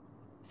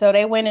 So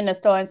they went in the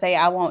store and say,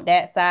 I want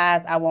that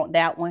size. I want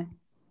that one.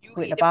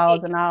 With the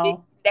balls and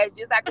all. That's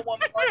just like a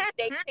woman going to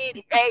their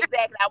titties.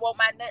 Exactly. I want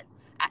my nuts.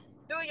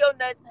 Do your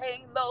nuts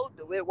hang low?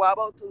 Do it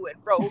wobble to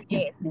and fro?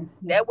 Yes.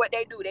 That's what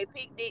they do. They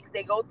pick dicks.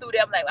 They go through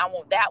them like, I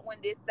want that one,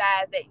 this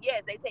size. That.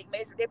 Yes, they take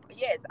measure.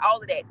 Yes,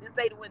 all of that. This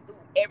lady went through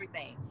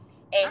everything.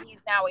 And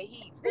he's now a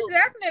he.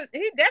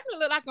 He definitely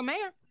look like a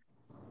man.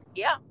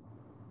 Yeah.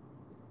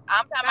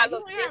 I'm talking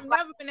about. I've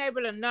never been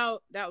able to know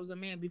that was a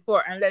man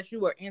before unless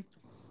you were into.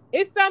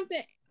 It's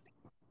something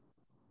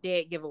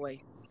dead giveaway.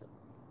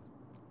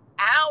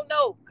 I don't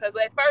know, because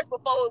at first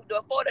before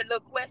the little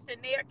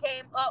questionnaire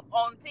came up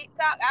on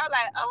TikTok, I was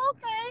like, oh,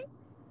 okay,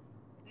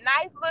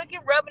 nice looking,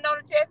 rubbing on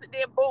the chest, and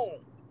then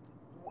boom.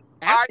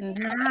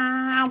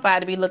 I'm about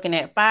to be looking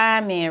at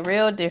 5 men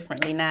real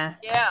differently now.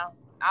 Yeah,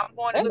 I'm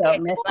going to look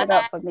at it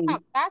up for me.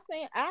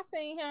 I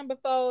seen him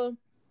before.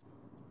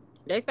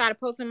 They started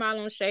posting him out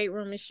on Shade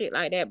Room and shit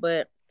like that,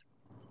 but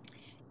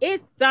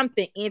it's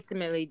something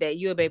intimately that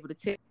you'll be able to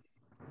tell.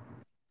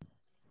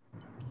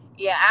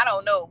 Yeah, I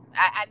don't know.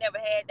 I never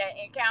had that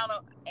encounter,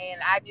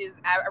 and I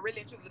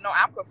really truly know.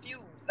 I'm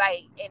confused.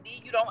 Like, and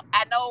then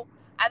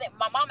I think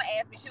my mama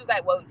asked me, she was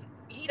like, well,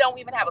 he don't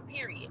even have a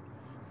period.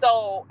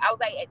 So I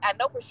was like, I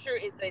know for sure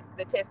it's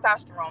the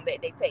testosterone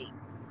that they take.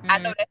 Mm-hmm. I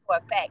know that's for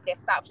a fact that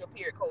stops your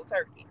period cold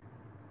turkey.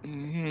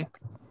 Mm-hmm.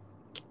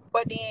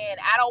 But then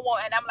I don't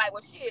want, and I'm like,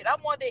 well, shit, I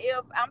wonder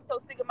if I'm so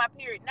sick of my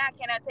period now,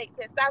 can I take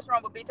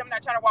testosterone? But bitch, I'm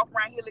not trying to walk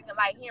around here looking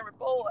like Henry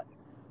Ford.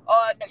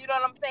 You know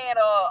what I'm saying?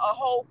 A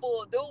whole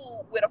full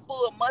dude with a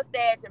full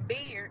mustache and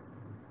beard.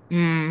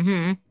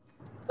 Mm-hmm.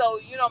 So,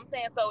 you know what I'm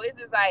saying? So it's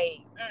just like,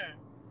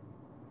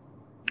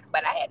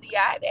 But I had to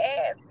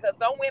ask, because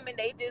some women,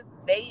 they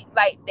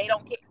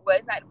don't care. Well,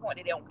 it's not the point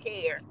that they don't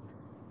care.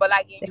 But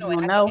like, in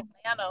Atlanta,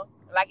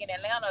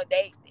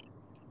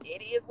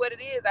 it is what it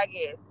is, I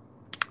guess.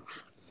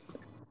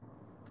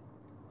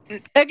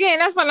 Again,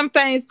 that's one of them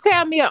things.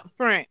 Tell me up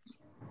front.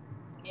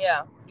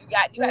 Yeah.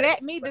 You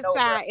let me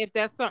decide if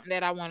that's something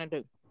that I want to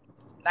do.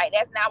 Like,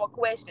 that's now a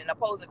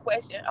posing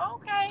question.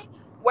 Okay.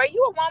 Were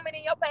you a woman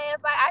in your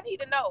past? Like, I need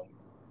to know.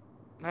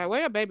 Like,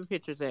 where your baby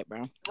pictures at,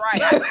 bro? Right.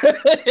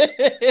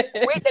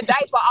 With the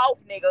diaper off,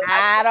 nigga.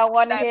 I don't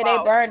want to hear they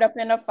off. burned up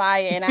in a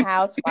fire, in a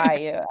house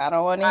fire. I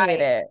don't want to hear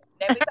that.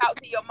 Let me talk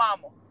to your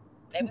mama.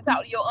 Let me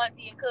talk to your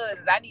auntie and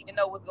cousins. I need to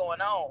know what's going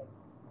on.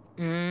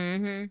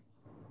 Mm-hmm.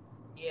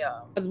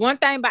 Yeah. Because one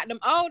thing about them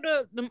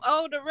older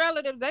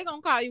relatives, they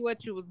gonna call you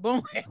what you was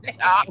born.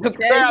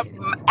 Okay. Girl,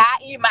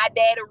 I.e. my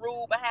daddy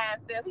rude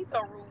behind himself. He's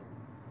so rude.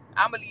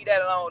 I'm gonna leave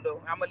that alone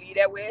though. I'm gonna leave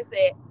that where it's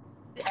at.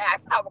 I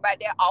talk about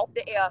that off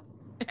the air.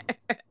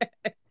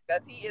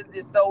 Because he is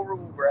just so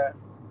rude, bro.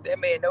 That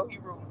man know he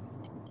rude.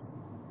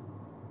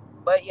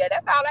 But yeah,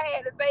 that's all I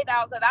had to say,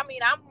 dog. Because I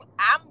mean, I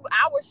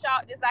was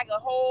shocked. Just like the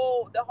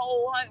whole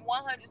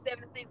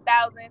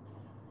 176,000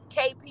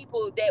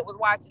 people that was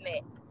watching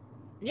that.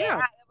 Yeah.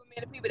 And however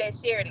many people that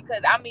shared it.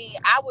 Because I mean,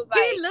 I was like,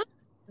 he looked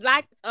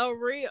like a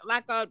real,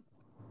 like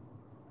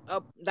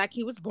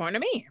he was born a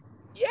man.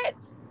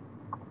 Yes.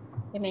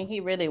 I mean, he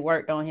really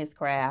worked on his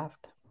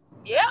craft.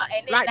 Yeah,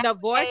 and then like the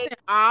voice and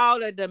all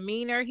the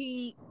demeanor.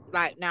 He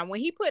like now when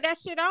he put that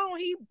shit on,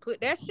 he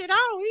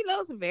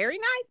looks very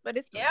nice, but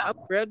it's a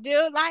real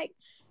deal. Like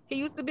he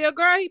used to be a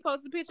girl. He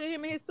posted a picture of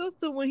him and his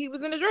sister when he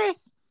was in a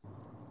dress.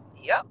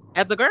 Yep,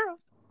 as a girl.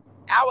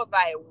 I was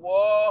like,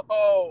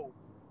 whoa,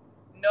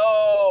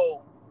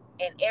 no,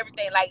 and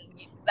everything like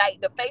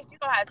the face. You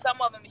know how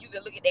some of them you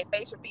can look at their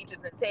facial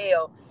features and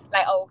tell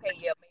like, oh, okay,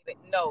 yeah, maybe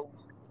no,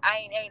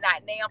 I ain't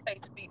not damn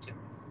facial feature.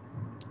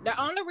 The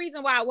only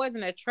reason why I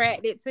wasn't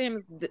attracted to him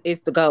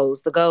is the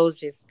goals. The goals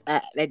just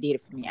that did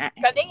it for me. Cause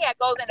then he had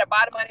goals in the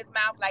bottom of his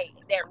mouth, like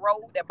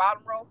that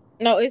bottom row.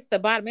 No, it's the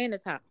bottom and the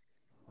top.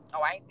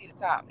 Oh, I ain't see the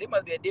top. It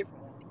must be a different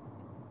one.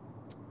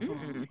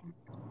 Mm-hmm.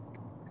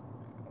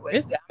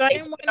 It's the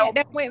same one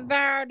that went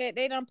viral that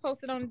they done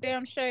posted on the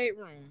damn Shade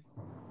Room.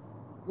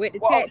 With the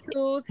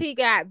tattoos, he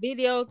got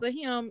videos of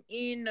him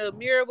in the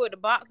mirror with the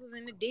boxes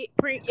and the dick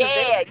print.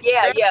 Yeah.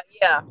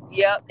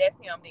 Yep, that's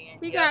him then.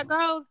 He got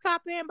goals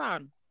top and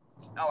bottom.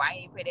 Oh, I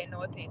ain't pay that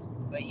no attention.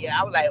 But yeah,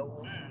 I was like,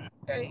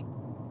 okay.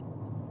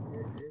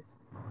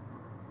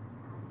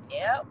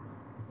 Yep.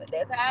 But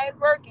that's how it's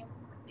working.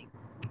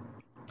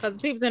 Because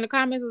the people in the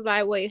comments was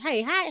like, wait,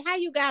 hey, how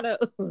you got a...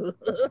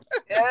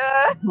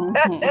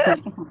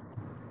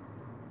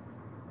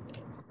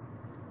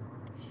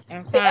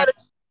 I'm sorry.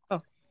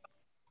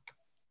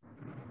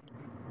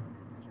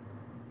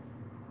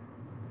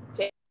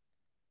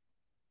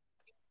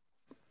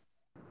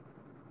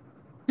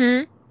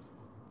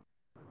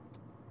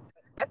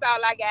 That's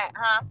all I got,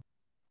 huh?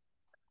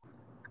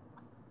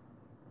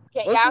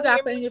 Can what y'all you got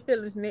hear for me? your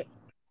feelings, Nick?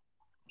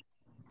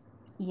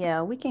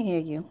 Yeah, we can hear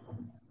you.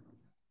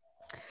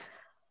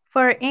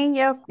 For in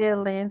your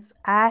feelings,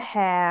 I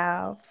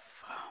have.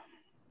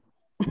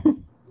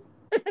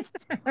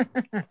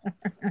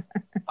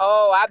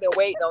 Oh, I've been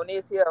waiting on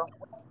this here.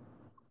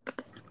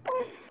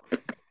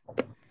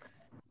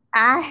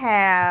 I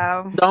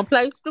have. Don't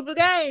play stupid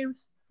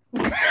games.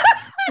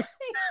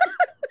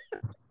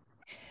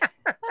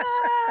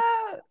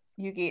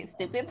 You get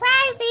stupid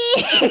pricey.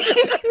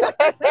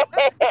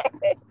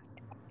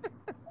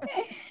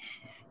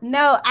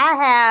 No, I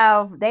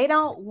have. They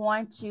don't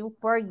want you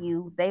for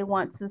you. They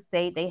want to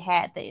say they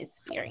had the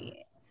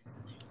experience.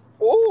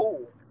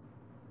 Ooh.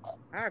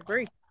 I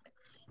agree.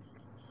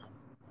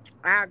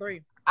 I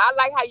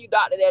like how you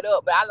doctored that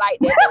up, but I like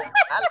that.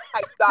 I like how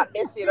you doctored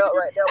that shit up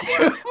right there,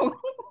 boy.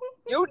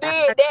 You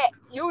did that.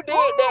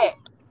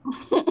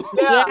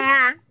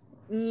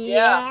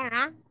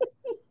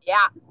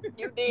 Yeah.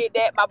 You did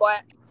that, my boy.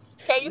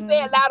 Can you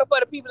say it louder for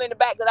the people in the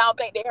back? Because I don't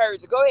think they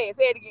heard you. Go ahead,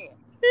 say it again.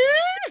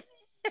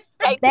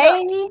 Hey,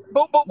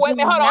 boop, wait a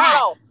minute, hold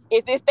on.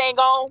 Is this thing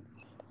on?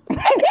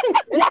 Because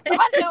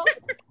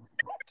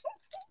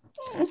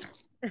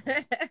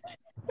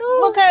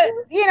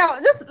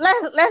just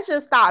let's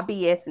just stop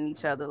BSing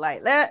each other.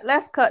 Like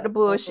let's cut the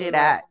bullshit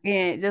out,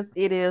 and just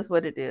it is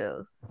what it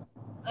is.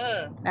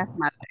 That's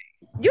my thing.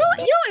 You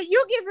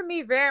giving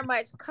me very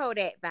much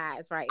Kodak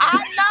vibes right now.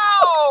 I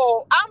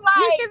know. I'm like,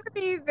 you giving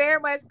me very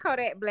much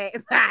Kodak Black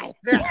vibes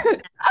right now.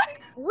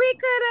 We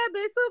could have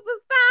been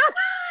superstars.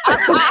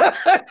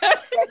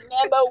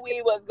 Remember,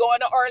 we was going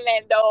to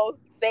Orlando,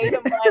 save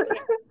the money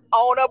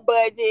on a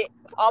budget.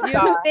 I'm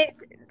sorry.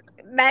 Bitch,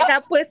 like I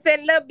put a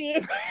little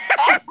bitch.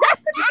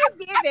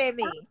 You giving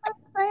me?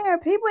 Man,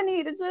 people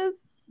need to just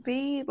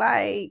be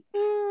like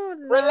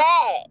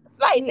relax.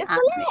 Like just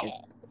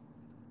relax.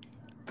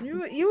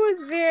 You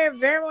was very,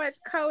 very much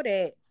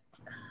Kodak.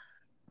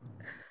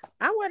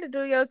 I want to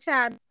do your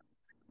child.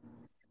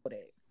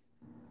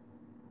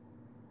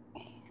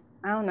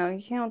 I don't know.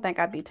 He don't think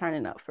I'd be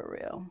turning up for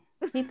real.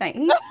 He think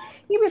he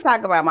be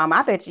talking about mama.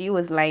 I bet you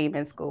was lame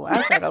in school.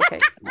 I said okay.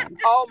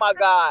 Oh my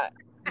God.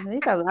 He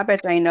goes, I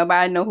bet you ain't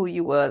nobody know who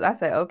you was. I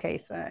said okay,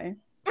 son.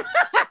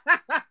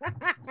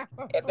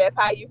 If that's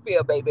how you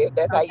feel, baby. If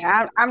that's how you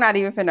feel. I'm not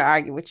even finna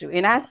argue with you.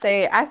 And I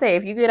say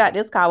if you get out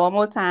this car one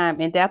more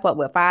time and dap up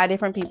with 5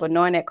 different people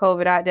knowing that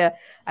COVID out there,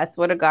 I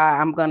swear to God,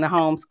 I'm gonna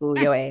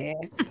homeschool your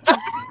ass.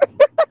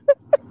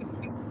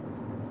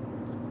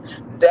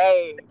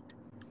 Dang.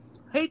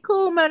 He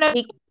cool, man.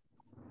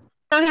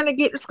 on him to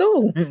get to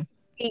school.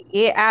 He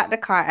get out the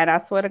car, and I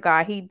swear to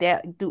God, he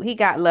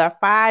got left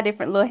 5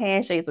 different little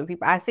handshakes with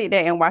people. I sit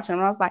there and watch him,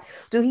 and I was like,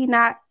 do he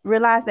not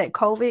realize that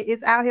COVID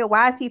is out here?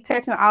 Why is he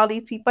touching all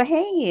these people's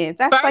hands?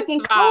 That's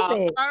fucking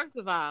COVID.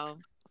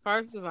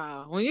 First of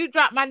all, when you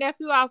drop my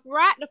nephew off,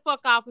 right the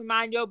fuck off and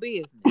mind your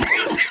business.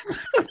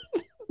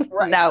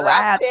 Right. No,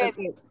 I have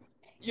to.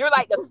 You're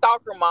like the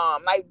stalker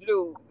mom. Like,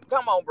 dude,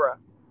 come on, bro.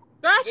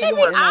 Girl, she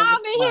be all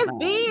in his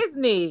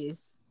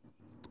business.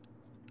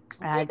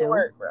 I Get to do.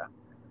 work, bro.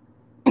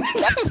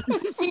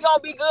 He gonna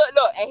be good.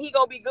 Look, and he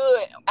gonna be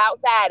good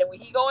outside. And when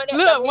he go in there,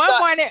 look,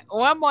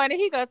 one morning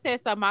he gonna tell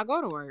something. I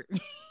go to work.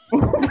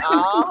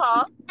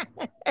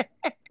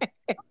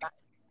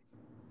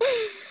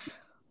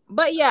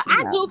 But yeah,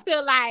 I do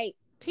feel like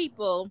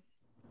people,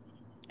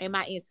 in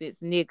my instance,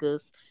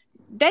 niggas,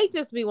 they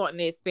just be wanting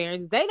the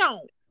experience. They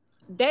don't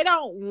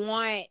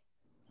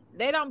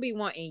be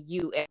wanting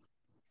you.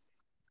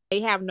 They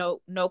have no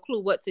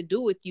clue what to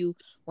do with you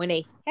when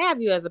they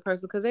have you as a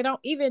person because they don't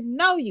even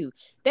know you.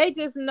 They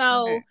just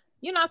know,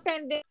 you know what I'm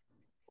saying? They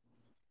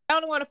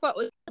don't want to fuck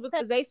with you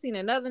because they seen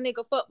another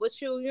nigga fuck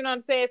with you, you know what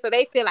I'm saying? So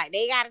they feel like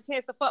they got a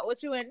chance to fuck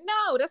with you. And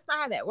no, that's not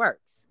how that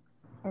works.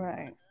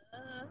 Right.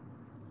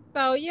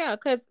 So yeah,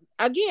 because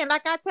again,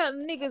 like I tell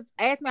niggas,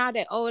 ask me all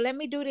that, oh, let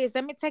me do this,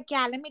 let me take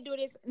y'all, let me do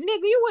this.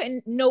 Nigga, you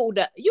wouldn't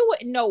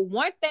know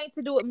one thing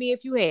to do with me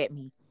if you had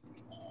me.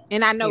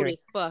 And I know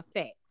this for a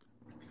fact.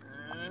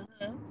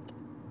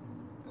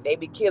 They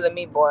be killing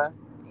me, boy.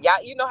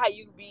 Y'all, you know how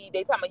you be,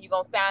 they talking about you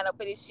gonna sign up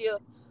for this shit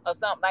or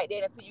something like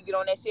that until you get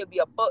on that shit, be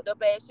a fucked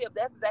up ass shit.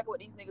 That's exactly what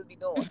these niggas be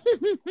doing.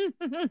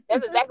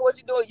 That's exactly what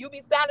you doing. You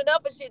be signing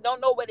up for shit, don't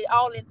know what it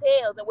all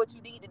entails and what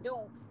you need to do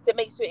to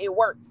make sure it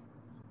works.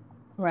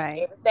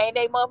 Right. Everything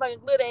they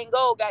motherfucking glitter and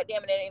gold,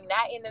 goddamn it, and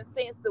not in the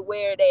sense to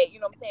where that, you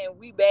know what I'm saying,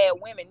 we bad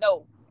women.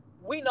 No,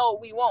 we know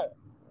what we want.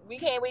 We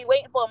can't be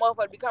waiting for a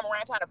motherfucker to come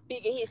around trying to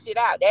figure his shit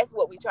out. That's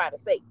what we trying to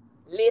say.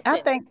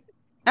 Listen.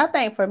 I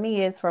think for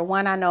me is, for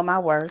one, I know my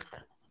worth.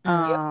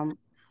 Yep.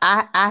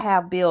 I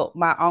have built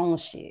my own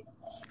shit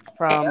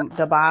from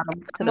the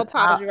bottom to the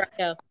top. Pause you right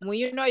there. When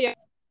you know your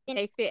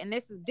they fit, and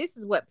this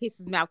is what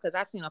pisses me off because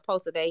I seen a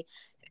post today.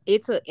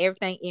 It took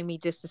everything in me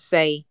just to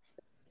say,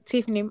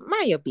 Tiffany,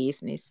 mind your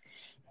business.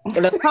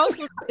 The post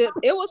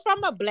was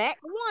from a black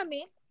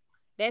woman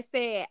that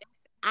said,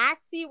 I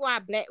see why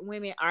black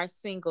women are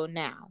single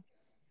now.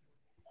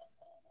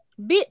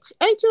 Bitch,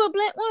 ain't you a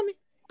black woman?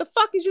 The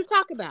fuck is you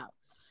talking about?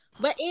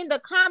 But in the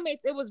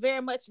comments, it was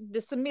very much the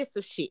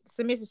submissive shit.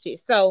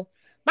 So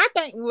my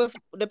thing with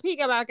the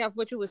piggyback off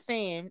what you were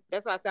saying,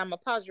 that's why I said I'm gonna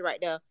pause you right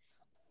there.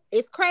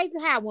 It's crazy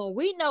how when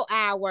we know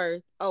our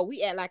worth,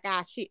 we act like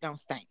our shit don't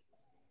stink.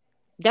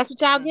 That's what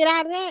y'all get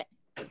out of that?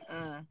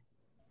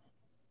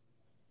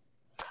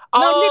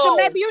 No, nigga,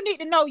 maybe you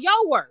need to know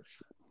your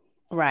worth.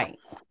 Right.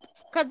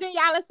 Cause then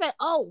y'all will say,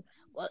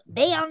 well,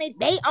 they only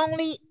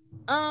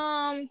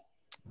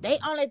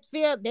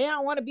feel they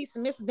don't want to be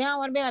submissive. They don't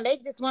want to be. They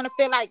just want to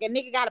feel like a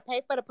nigga got to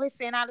pay for the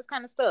pussy and all this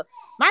kind of stuff.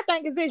 My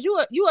thing is this: you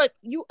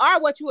are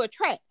what you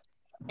attract,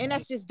 and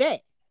that's just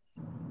that.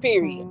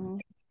 Period.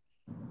 And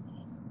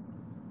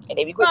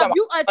if so if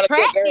you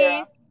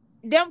attracting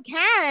them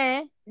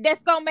kind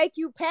that's gonna make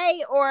you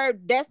pay, or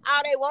that's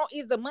all they want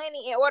is the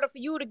money in order for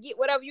you to get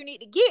whatever you need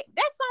to get,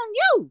 that's on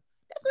you.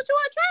 That's what you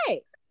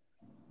attract.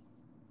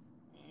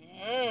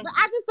 But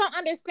I just don't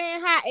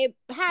understand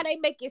how they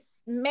make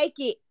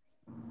it.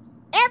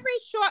 Every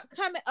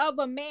shortcoming of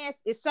a man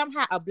is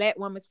somehow a black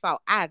woman's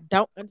fault. I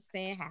don't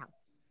understand how.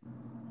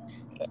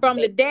 From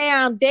the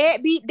damn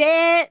deadbeat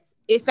dads,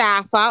 it's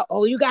our fault.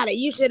 Oh, you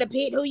should have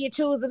picked who you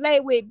choose to lay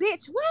with.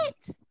 Bitch, what?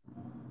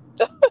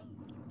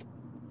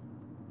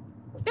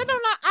 They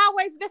don't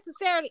always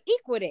necessarily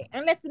equal that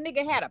unless the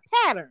nigga had a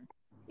pattern.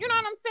 You know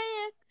what I'm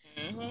saying?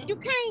 Mm-hmm. You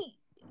can't.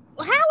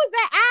 How is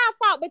that our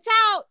fault? But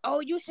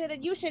y'all, you should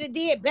have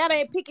did better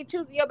and pick and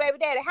choose your baby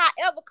daddy.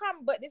 However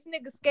come, but this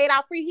nigga skate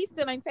out free. He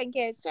still ain't taking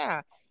care of his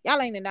child. Y'all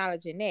ain't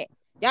acknowledging that.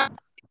 Y'all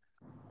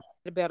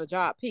do a better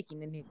job picking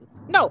the nigga.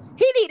 No,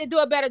 he need to do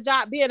a better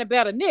job being a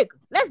better nigga.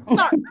 Let's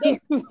start there.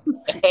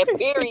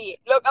 Period.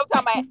 Look, I'm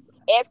talking about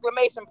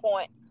exclamation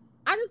point.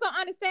 I just don't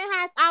understand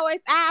how it's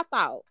always our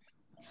fault.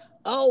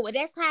 Oh, well,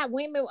 that's how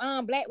women,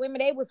 black women,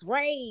 they was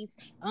raised.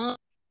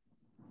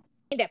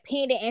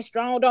 Independent and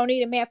strong, don't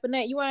need a man for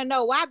nothing. You want to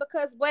know why?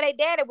 Because where they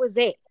daddy was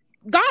at,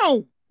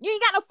 gone. You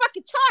ain't got no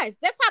fucking choice.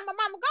 That's how my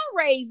mama gonna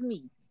raise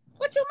me.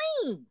 What you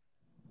mean?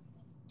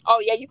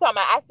 Oh yeah, you talking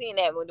about? I seen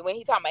that when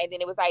he talking about, and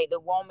then it was like the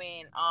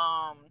woman,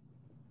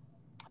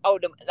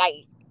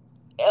 like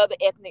other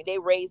ethnic, they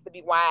raised to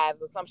be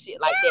wives or some shit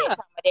like that.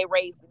 They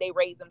raised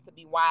them to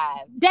be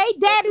wives. They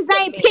daddies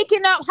ain't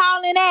picking up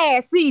hauling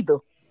ass either.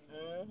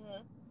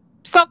 Mm-hmm.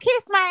 So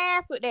kiss my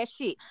ass with that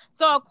shit.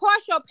 So of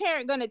course your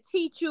parent gonna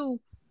teach you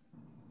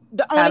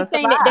the only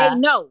thing that they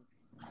know.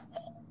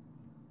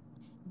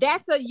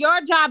 That's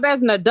your job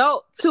as an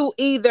adult to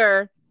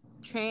either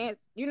change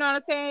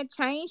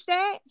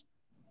that,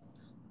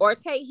 or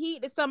take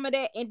heed to some of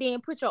that and then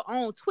put your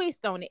own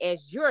twist on it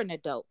as you're an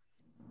adult.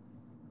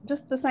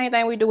 Just the same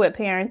thing we do with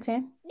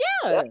parenting.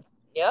 Yeah. Yep.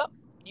 Yep.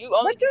 You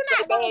only But you're display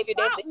not gonna behavior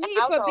that's fault in the me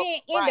for household.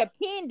 being Right.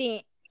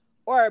 independent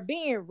or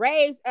being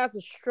raised as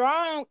a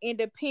strong,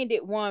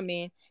 independent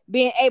woman,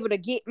 being able to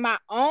get my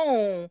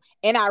own,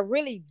 and I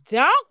really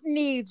don't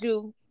need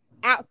you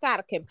outside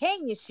of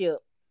companionship.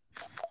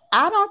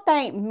 I don't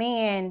think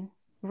men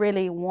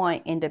really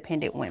want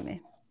independent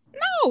women.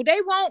 No,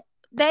 they want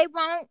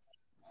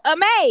a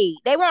maid.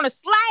 They want a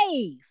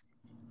slave.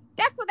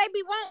 That's what they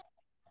be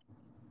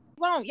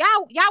want.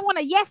 Y'all want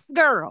a yes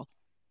girl.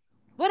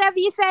 Whatever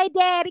you say,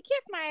 daddy,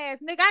 kiss my ass,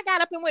 nigga. I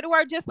got up and went to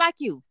work just like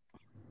you.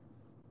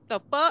 The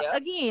fuck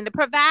again. The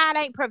provide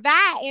ain't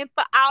providing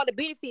for all the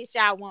benefits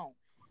y'all want.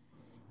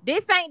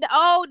 This ain't the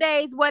old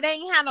days where they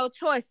ain't have no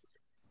choice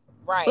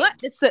but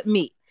to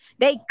submit.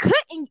 They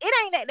couldn't. It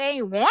ain't that they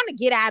ain't want to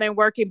get out and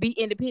work and be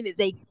independent.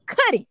 They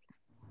couldn't.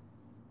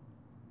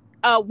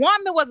 A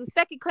woman was a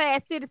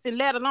second-class citizen,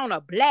 let alone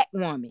a black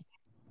woman.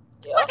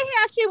 Yep. What the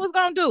hell she was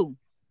gonna do?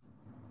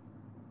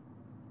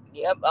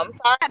 Yep, I'm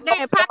sorry.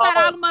 Damn, pop out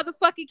all the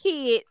motherfucking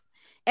kids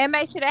and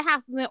make sure that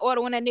house is in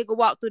order when that nigga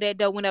walked through that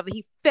door whenever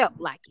he felt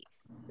like it.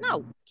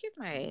 No, kiss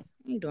my ass.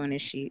 I ain't doing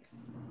this shit.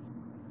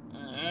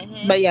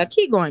 Mm-hmm. But yeah,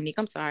 keep going, Nick.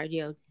 I'm sorry,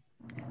 yeah.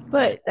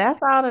 But that's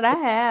all that I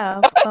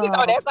have. That's all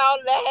that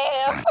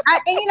I have.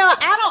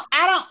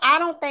 I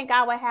don't think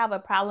I would have a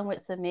problem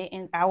with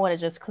submitting. I want to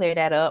just clear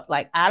that up.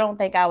 Like, I don't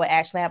think I would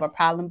actually have a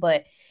problem,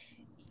 but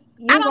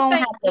I don't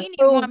think any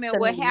woman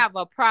would have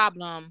a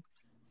problem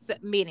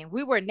submitting.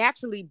 We were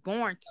naturally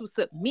born to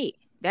submit.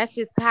 That's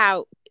just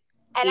how.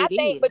 And I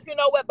think, but you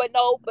know what? But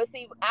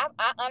see, I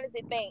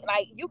honestly think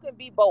like you can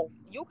be both.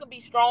 You can be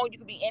strong, you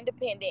can be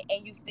independent,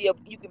 and you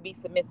can be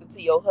submissive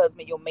to your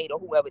husband, your mate, or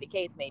whoever the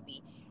case may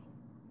be.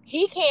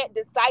 He can't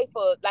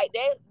decipher like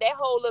that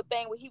whole little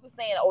thing where he was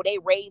saying, "Oh, they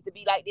raised to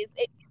be like this."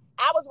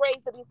 I was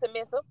raised to be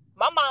submissive.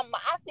 I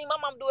seen my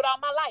mom do it all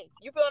my life.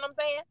 You feel what I'm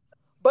saying?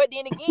 But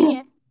then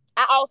again,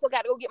 I also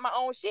got to go get my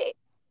own shit,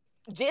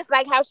 just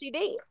like how she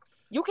did.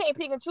 You can't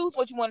pick and choose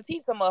what you want to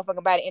teach some motherfucker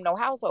about it in no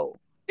household.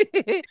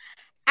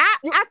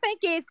 I think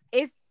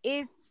it's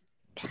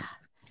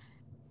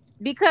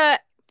because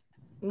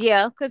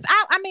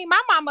I mean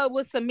my mama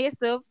was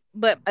submissive,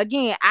 but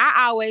again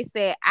I always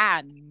said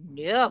I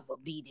never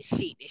be the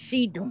shit that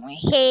she doing.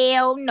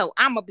 Hell no,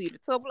 I'm gonna be the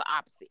total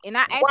opposite, and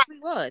I actually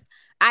was.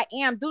 I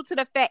am, due to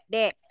the fact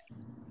that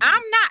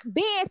I'm not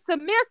being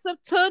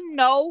submissive to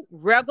no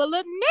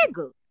regular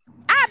nigga.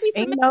 I be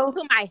submissive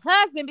to my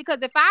husband,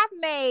 because if I've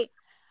made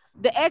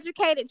the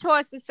educated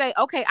choice to say,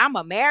 okay, I'm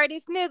gonna marry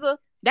this nigga,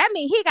 that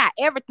means he got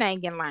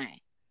everything in line.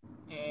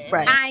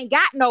 Right. I ain't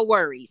got no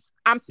worries.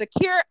 I'm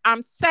secure.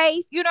 I'm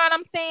safe. You know what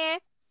I'm saying?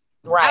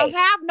 Right. I don't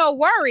have no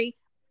worry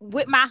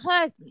with my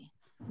husband,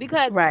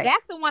 because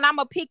that's the one I'm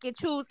gonna pick and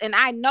choose, and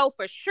I know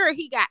for sure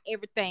he got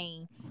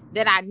everything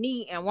that I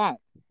need and want.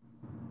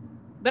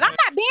 But I'm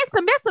not being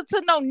submissive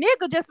to no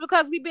nigga just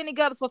because we've been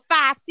together for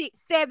 5, 6,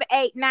 7,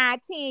 8, 9,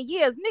 10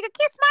 years. Nigga,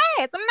 kiss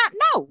my ass. I'm not,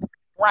 no.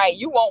 Right.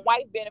 You want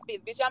wife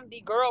benefits, bitch. I'm the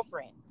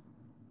girlfriend.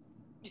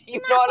 You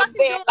know what I'm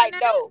saying? Like,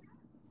 no.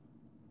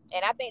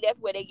 And I think that's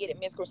where they get it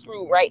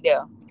misconstrued right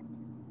there.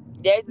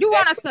 You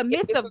want a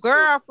submissive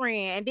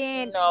girlfriend,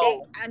 and then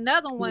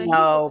another one.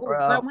 No,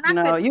 bro.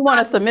 No, you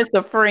want a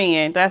submissive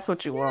friend. That's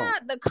what you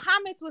want. The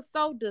comments was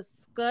so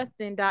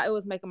disgusting, dog. It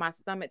was making my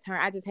stomach turn.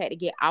 I just had to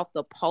get off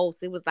the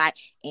post. It was like,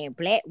 and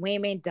black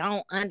women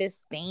don't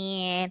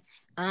understand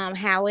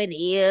how it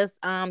is.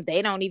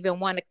 They don't even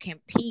want to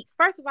compete.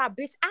 First of all,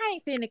 bitch, I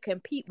ain't finna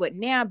compete with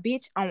now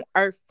bitch on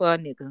earth for a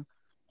nigga.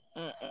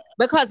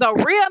 Because a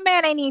real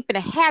man ain't even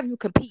finna have you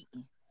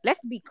competing.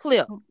 Let's be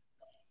clear.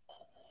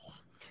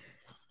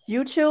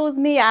 You choose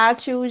me, I'll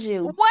choose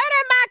you. What am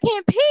I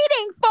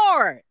competing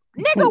for?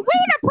 Nigga, we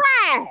the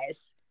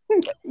prize.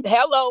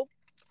 Hello.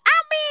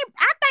 I mean,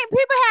 I think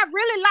people have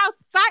really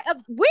lost sight of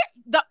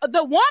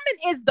the woman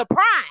is the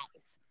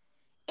prize.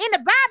 In the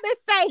Bible it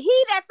say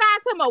he that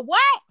finds him a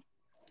what?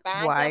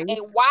 Find him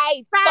a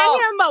wife.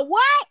 Find him a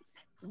what?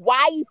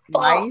 Wife.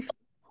 Find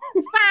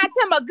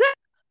him a good.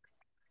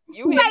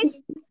 You say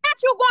that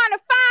you going to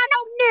find no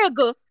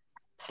nigga.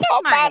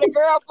 I'll find a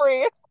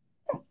girlfriend.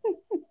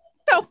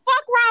 The fuck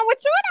wrong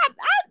with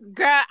you?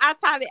 Girl, I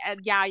tell you,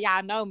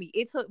 y'all know me.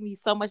 It took me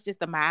so much just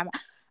to mind.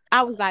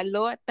 I was like,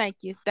 Lord, thank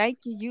you.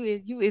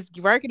 You is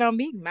working on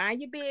me.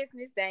 Mind your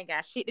business. They ain't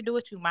got shit to do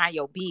with you. Mind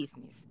your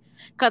business.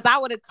 Cause I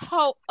would have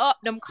told up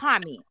them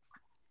comments.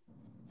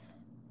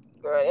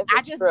 Girl,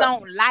 I just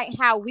don't like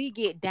how we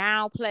get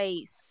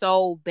downplayed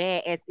so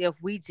bad, as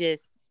if we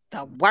just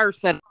the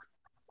worst of.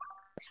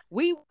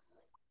 We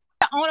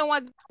the only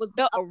ones that was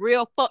dealt a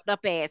real fucked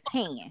up ass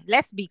hand.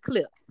 Let's be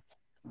clear.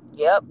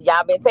 Yep,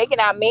 y'all been taking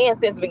our men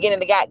since the beginning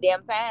of the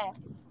goddamn time.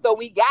 So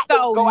we got to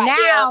go out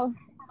now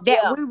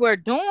that we were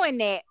doing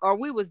that, or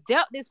we was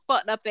dealt this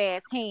fucked up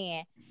ass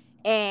hand,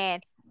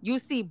 and you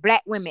see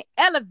black women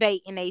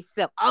elevating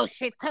themselves. Oh,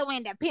 she's too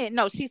independent.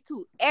 No, she's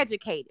too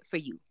educated for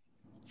you.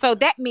 So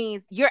that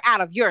means you're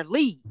out of your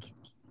league.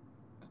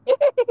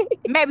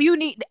 Maybe you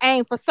need to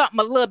aim for something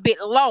a little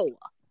bit lower.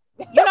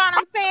 You know what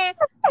I'm saying?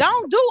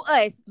 Don't do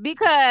us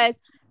because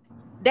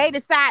they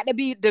decide to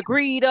be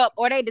degreed up,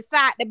 or they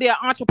decide to be an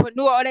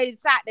entrepreneur, or they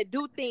decide to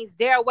do things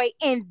their way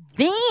and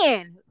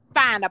then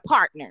find a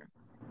partner.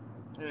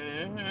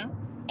 Mm-hmm.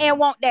 And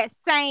want that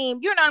same,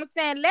 you know what I'm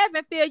saying,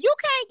 level field. You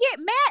can't get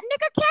mad,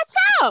 nigga, catch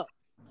up.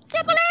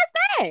 Simple as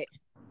that.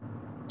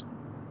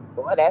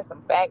 Boy, that's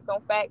some facts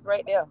on facts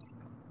right there.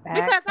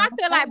 Because I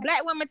feel like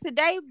black women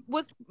today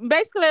was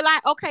basically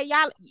like, okay,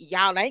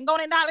 y'all ain't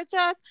gonna acknowledge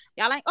us.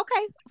 Y'all ain't,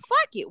 okay,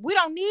 fuck it. We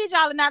don't need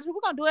y'all acknowledge. We're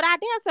gonna do it our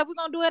damn self. We're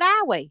gonna do it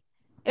our way.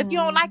 If you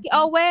don't like it,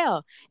 oh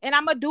well. And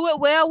I'm gonna do it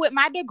well with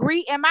my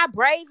degree and my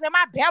braids and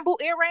my bamboo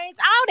earrings,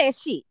 all that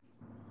shit.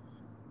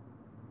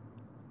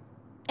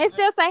 And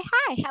still say,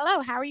 hi,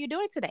 hello, how are you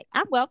doing today?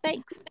 I'm well,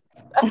 thanks.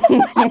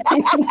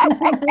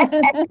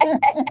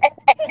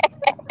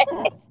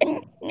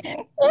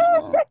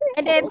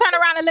 And then turn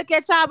around and look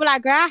at y'all, be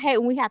like, girl, I hate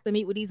when we have to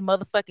meet with these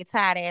motherfucking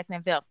tired ass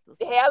investors.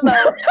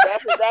 Hello,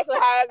 that's exactly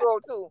how I go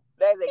too.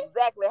 That's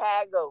exactly how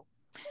I go.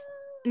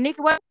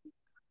 Nikki, what?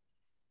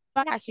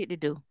 I got shit to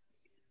do.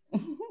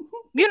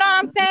 You know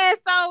what I'm saying?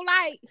 So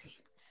like,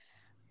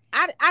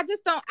 I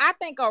just don't. I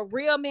think a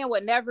real man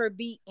would never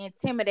be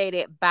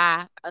intimidated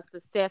by a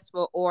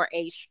successful or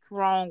a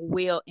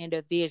strong-willed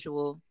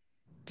individual.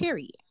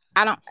 Period.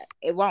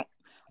 It won't.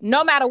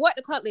 No matter what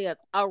the color is,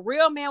 a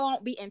real man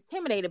won't be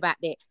intimidated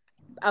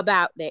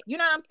about that. You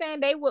know what I'm saying?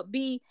 They would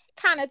be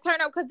kind of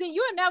turned up, because then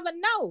you'll never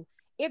know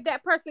if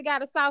that person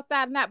got a soft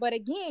side or not. But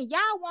again,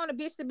 y'all want a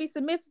bitch to be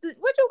submissive.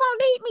 What you gonna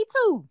lead me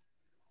to?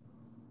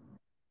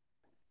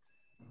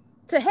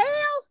 To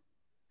hell?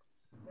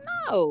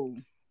 No.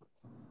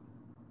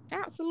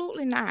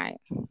 Absolutely not.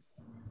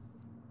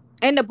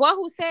 And the boy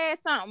who said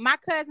something, my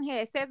cousin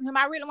had said to him,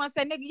 I really want to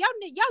say, nigga, your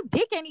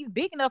dick ain't even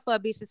big enough for a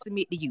bitch to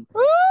submit to you.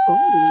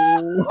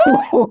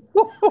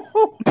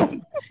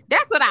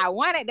 That's what I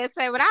wanted to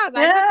say, but I was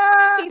like,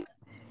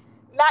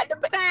 not the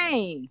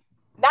thing.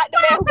 Not the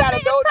man who got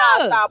a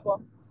doorknob stopper.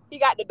 He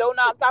got the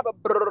doorknob stopper.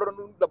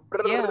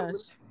 Yeah.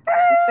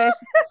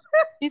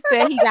 She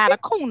said he got a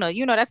cooner.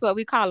 You know, that's what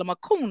we call him, a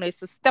cooner.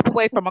 It's a step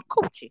away from a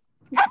coochie.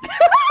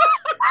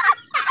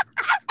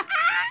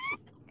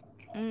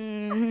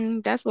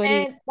 That's what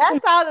and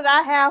that's all that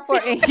I have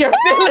for In Your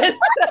Feelings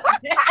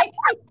today.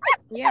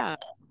 Yeah.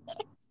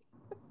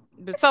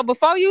 So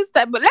before you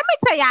start, but let me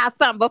tell y'all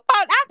something.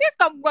 Before we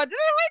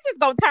just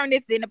gonna turn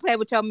this in to play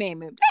with your man.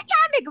 Let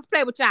y'all niggas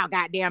play with y'all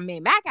goddamn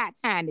man. I got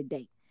time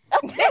today.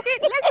 Let's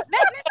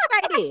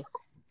say this.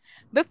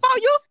 Before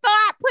you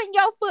start putting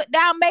your foot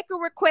down, make a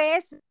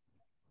request.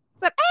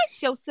 So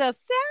ask yourself,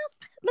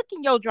 look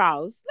in your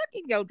drawers.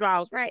 Look in your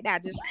drawers right now.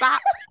 Just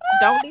stop.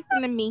 Don't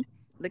listen to me.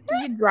 Look in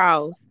your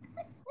drawers.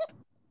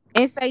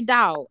 And say,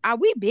 dog, are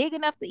we big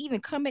enough to even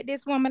come at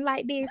this woman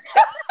like this?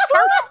 That's the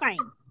first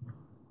thing.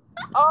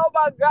 Oh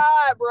my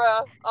God,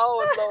 bro.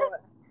 Oh Lord.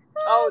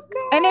 Oh,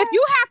 geez. And if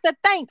you have to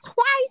think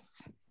twice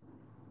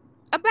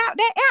about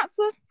that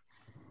answer,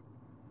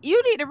 you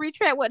need to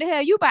retract what the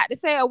hell you about to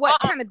say or what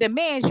kind of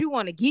demands you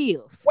want to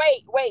give.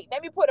 Wait.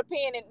 Let me put a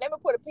pin in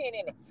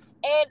it.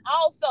 And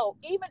also,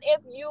 even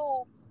if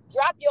you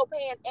drop your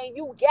pants and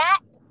you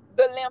got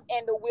the limp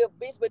and the whip,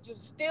 bitch, but you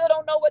still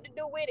don't know what to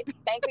do with it,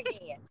 think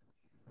again.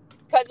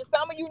 Because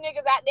some of you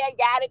niggas out there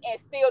got it and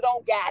still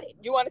don't got it.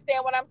 You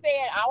understand what I'm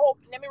saying?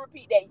 Let me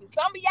repeat that.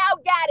 Some of y'all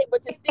got it,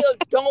 but you still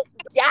don't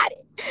got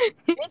it.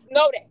 Just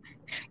know that.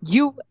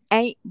 You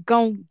ain't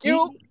gonna get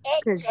it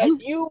because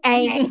you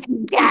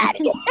ain't got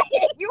it.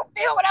 You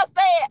feel what I'm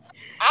saying?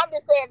 I'm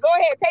just saying, go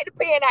ahead, take the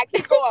pen out,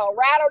 keep going.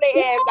 Right on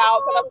their ass,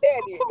 dog, because I'm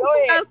telling you. Go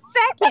ahead. So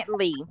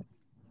secondly,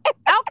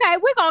 okay,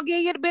 we're gonna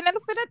give you the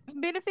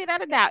benefit of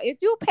the doubt.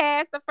 If you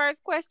pass the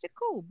first question,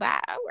 cool.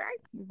 Bye. All right.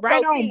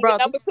 Right on,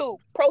 brother.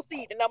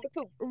 Proceed to number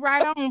two.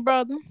 Right on,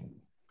 brother.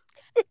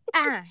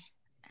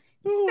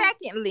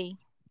 Secondly,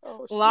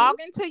 log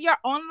into your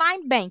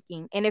online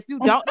banking. And if you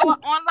don't know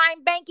what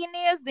online banking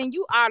is, then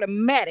you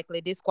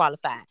automatically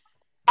disqualified.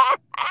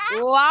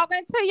 Log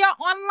into your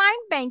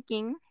online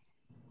banking.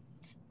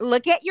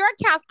 Look at your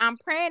accounts. I'm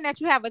praying that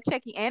you have a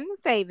checking and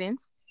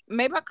savings.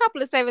 Maybe a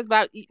couple of savings,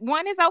 but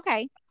one is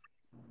okay.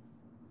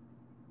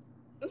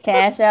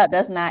 Cash out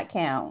does not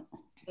count.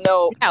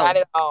 No, not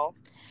at all.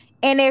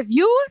 And if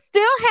you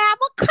still have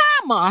a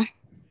comma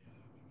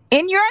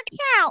in your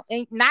account,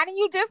 and not that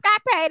you just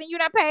got paid and you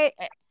not paid,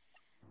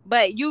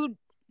 but you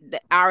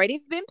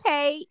already been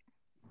paid,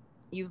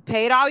 you've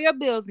paid all your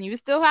bills, and you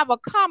still have a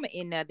comma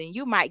in there, then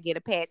you might get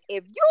a pass.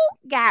 If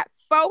you got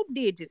 4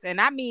 digits, and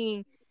I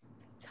mean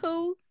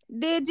 2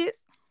 digits,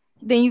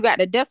 then you got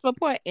the decimal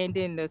point and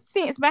then the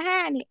cents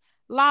behind it,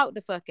 log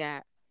the fuck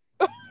out.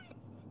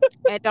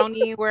 And don't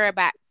even worry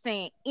about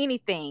saying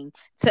anything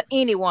to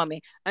any woman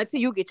until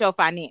you get your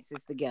finances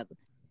together.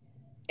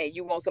 And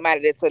you want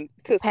somebody to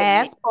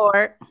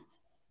passport.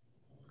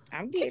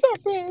 I'm getting a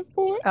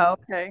passport.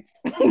 Okay.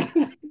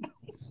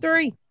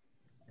 3.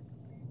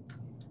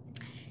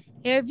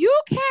 If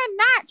you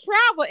cannot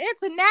travel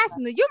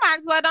internationally, you might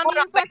as well don't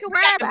even fucking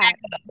worry about it.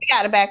 We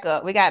got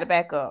to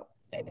back up.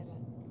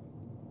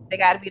 They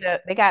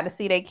got to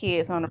see their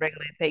kids on the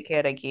regular and take care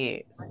of their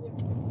kids.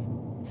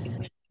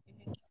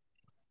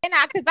 And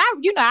cause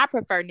I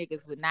prefer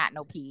niggas with not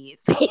no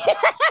kids.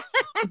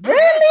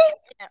 Really?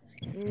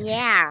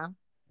 Yeah.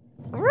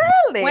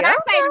 Really? When I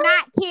say Okay.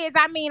 not kids,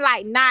 I mean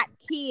like not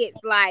kids,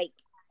 like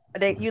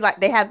They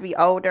have to be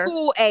older.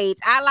 school age.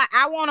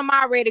 I want them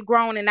already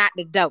grown and out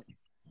the door.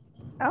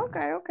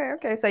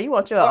 Okay. So you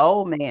want your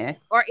old man?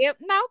 Or if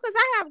no, because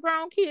I have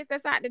grown kids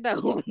that's out the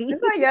door.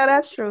 Yeah,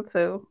 that's true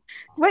too.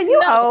 Well, you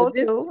No, old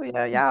just too.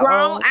 Yeah, y'all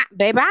grown. old.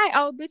 Baby, I ain't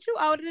old, bitch. You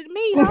older than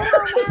me. Hold on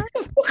now.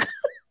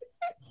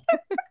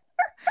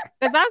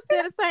 Because I'm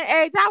still the same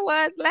age I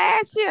was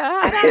last year.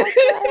 Hold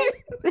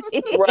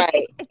on.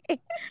 Right.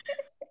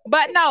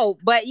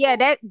 But yeah,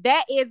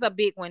 that is a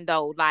big one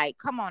though. Like,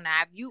 come on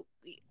now, if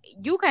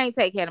you can't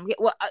take care of them.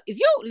 Well, if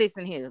you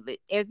listen here,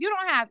 if you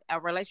don't have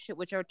a relationship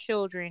with your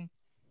children,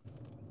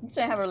 You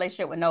shouldn't have a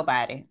relationship with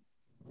nobody.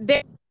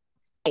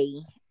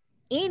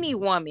 Any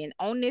woman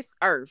on this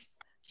earth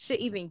should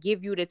even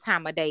give you the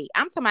time of day.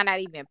 I'm talking about not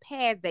even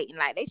past dating.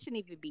 Like, they shouldn't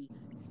even be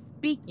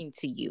speaking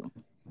to you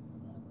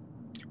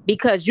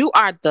because you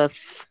are the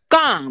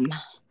scum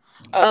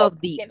of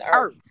the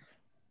earth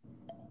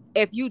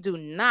if you do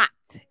not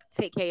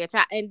take care of your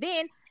child. And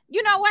then,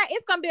 you know what?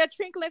 It's going to be a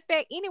trickle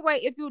effect anyway.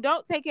 If you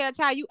don't take care of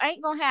your child, you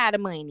ain't going to have the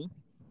money.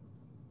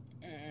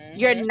 Mm-hmm.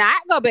 You're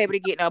not going to be able to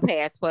get no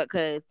passport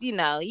because, you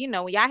know,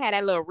 when y'all had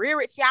that little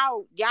rearage,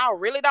 y'all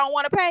really don't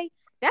want to pay.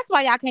 That's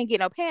why y'all can't get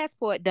no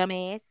passport,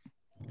 dumbass.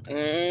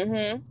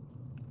 Mm-hmm.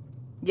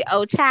 Your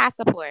old child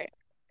support.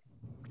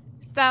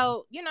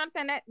 So, you know what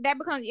I'm saying? That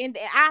becomes,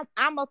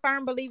 I'm a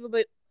firm believer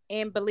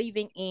in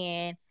believing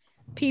in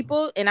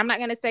people, and I'm not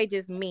going to say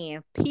just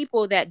men,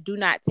 people that do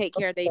not take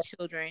care of their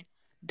children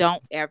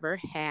don't ever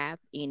have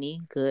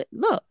any good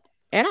luck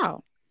at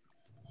all.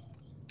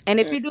 And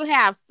if you do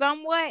have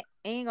somewhat,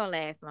 it ain't going to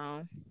last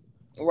long.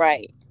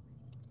 Right.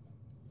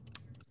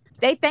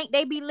 They think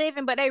they be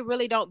living, but they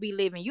really don't be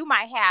living. You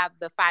might have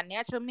the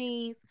financial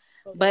means,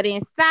 but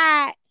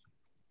inside,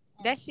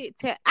 that shit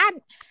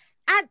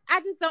I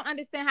just don't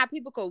understand how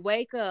people could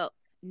wake up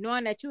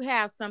knowing that you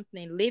have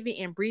something living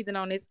and breathing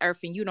on this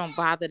earth and you don't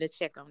bother to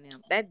check on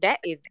them.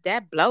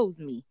 That blows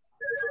me.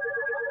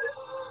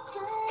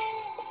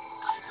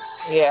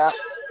 Yeah.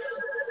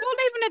 Who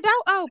leaving the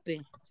door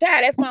open?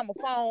 Child, that's mama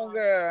phone,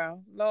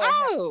 girl. Lord.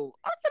 Oh,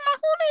 I'm talking about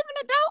who leaving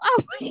the door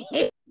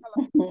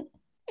open?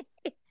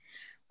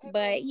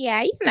 But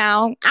yeah, okay,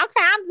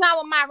 I'm done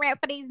with my rant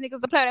for these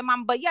niggas to play with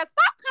mama. But yeah,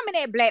 stop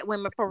coming at black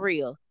women for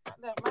real.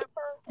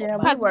 Yeah,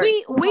 because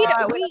we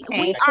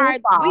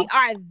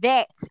are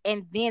that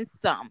and then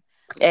some.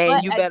 And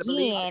but you better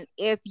again,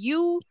 if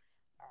you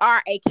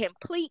are a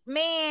complete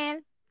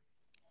man,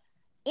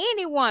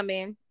 any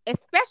woman,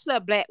 especially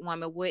a black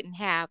woman, wouldn't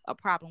have a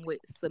problem with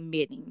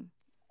submitting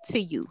to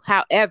you.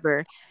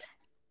 However,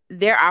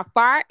 there are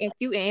far and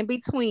few in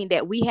between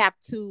that we have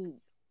to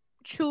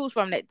choose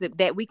from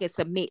that we can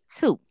submit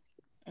to.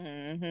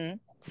 Mm-hmm.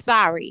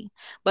 Sorry,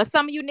 but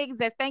some of you niggas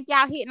that think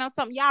y'all hitting on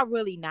something, y'all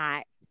really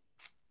not.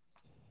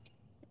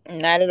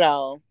 Not at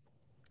all.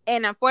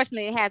 And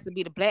unfortunately, it has to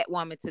be the black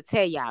woman to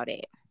tell y'all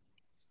that.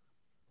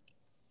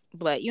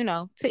 But,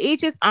 to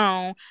each his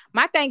own.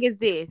 My thing is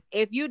this.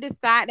 If you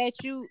decide that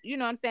you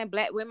know what I'm saying,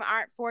 black women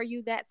aren't for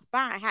you, that's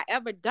fine.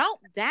 However, don't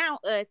down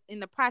us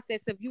in the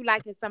process of you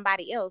liking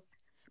somebody else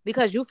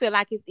because you feel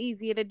like it's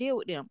easier to deal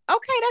with them.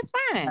 Okay, that's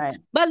fine. Right.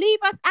 But leave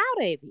us out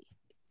of it.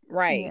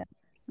 Right. Yeah.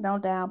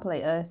 Don't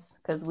downplay us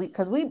because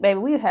we baby,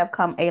 we have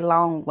come a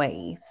long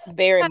ways.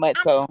 Very much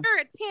so. I'm sure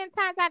 10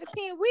 times out of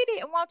 10, we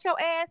didn't want your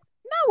ass.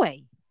 No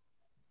way.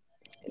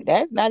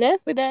 That's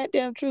the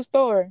goddamn true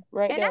story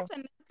right and there. That's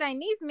another thing.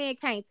 These men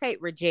can't take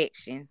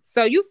rejection.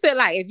 So you feel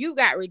like if you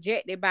got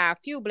rejected by a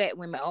few black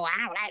women, I don't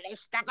like they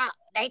stuck up.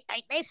 They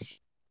think they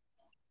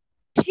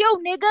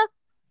you, nigga.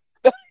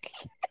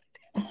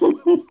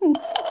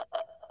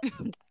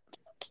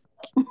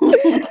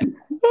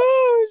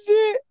 Oh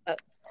shit.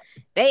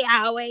 They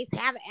always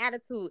have an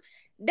attitude.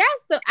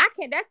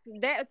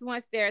 That's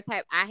one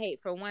stereotype I hate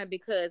for one,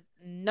 because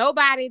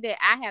nobody that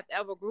I have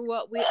ever grew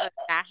up with or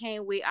I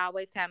hang with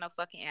always have no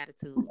fucking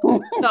attitude.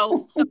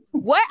 So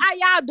what are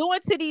y'all doing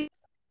to these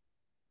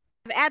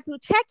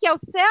attitude? Check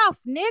yourself,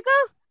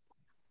 nigga.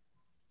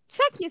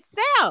 Check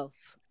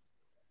yourself.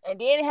 And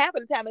then half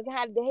of the time is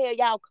how the hell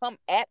y'all come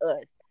at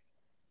us.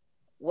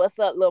 What's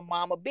up, little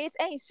mama? Bitch,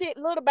 ain't shit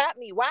little about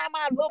me. Why am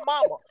I a little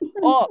mama?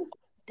 Oh,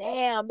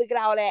 damn, look at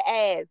all that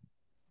ass.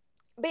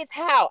 Bitch,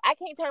 how? I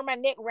can't turn my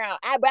neck around.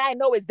 But I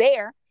know it's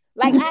there.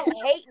 Like, I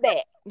hate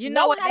that. You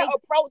know what? How to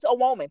approach a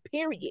woman,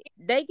 period.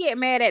 They get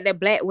mad at the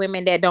black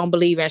women that don't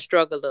believe in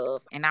struggle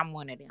love, and I'm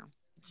one of them.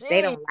 Jeez.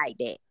 They don't like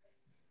that.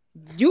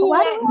 You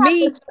want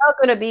me to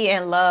struggle to be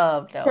in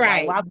love, though?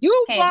 Right. Like,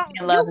 you want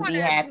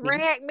to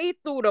drag me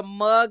through the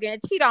mug and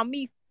cheat on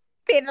me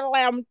 50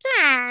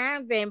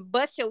 times and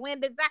bust your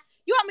windows out.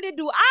 You want me to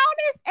do all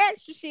this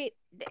extra shit?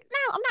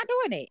 No, I'm not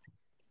doing it.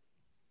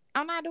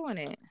 I'm not doing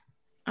it.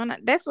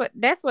 That's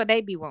what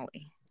they be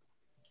wanting.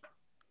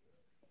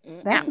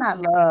 That's not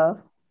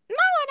love. No,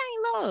 it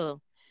ain't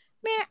love.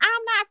 Man,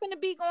 I'm not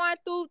finna be going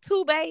through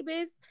 2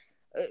 babies,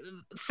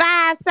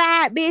 5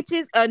 side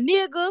bitches, a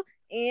nigga,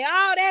 and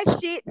all that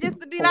shit just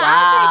to be like,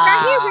 okay, girl,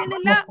 he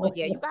really love. Well,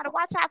 yeah, you gotta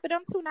watch out for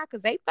them too now,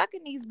 cause they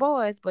fucking these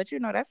boys. But you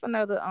know, that's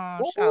another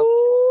show.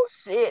 Ooh,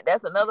 shit,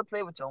 that's another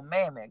play with your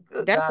man.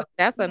 Good God.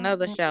 That's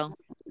another show.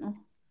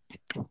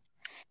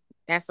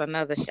 That's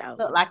another show.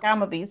 Look like I'm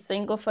gonna be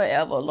single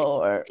forever,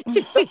 Lord.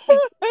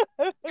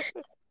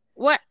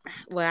 What?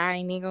 Well, I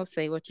ain't even gonna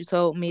say what you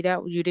told me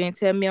that you didn't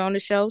tell me on the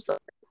show, so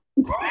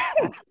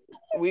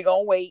we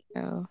gonna wait.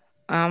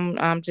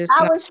 I'm just.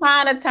 I was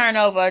trying to turn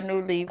over a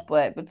new leaf,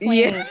 but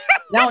between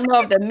don't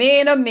know if the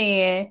men are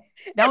men,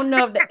 don't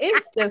know if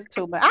it's just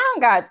too much. I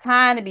don't got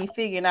time to be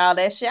figuring all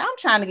that shit. I'm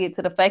trying to get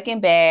to the fucking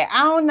bag.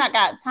 I don't not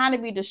got time to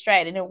be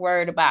distracted and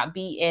worried about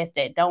BS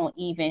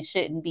that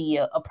shouldn't be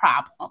a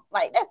problem.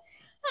 Like that,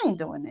 I ain't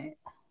doing that.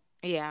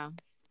 Yeah.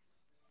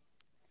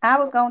 I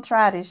was gonna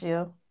try this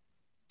year.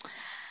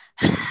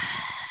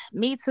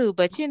 Me too,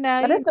 but you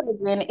know, but it's the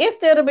beginning. It's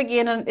still the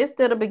beginning. It's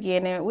still the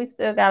beginning. We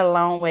still got a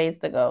long ways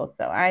to go,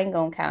 so I ain't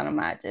gonna count them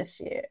out just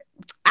yet.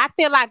 I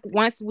feel like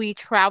once we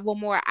travel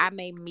more, I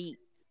may meet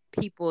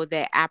people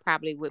that I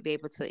probably would be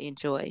able to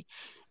enjoy.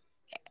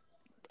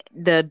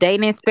 The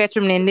dating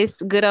spectrum in this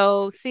good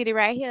old city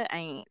right here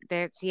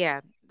that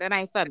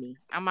ain't for me.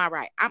 I'm all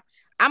right.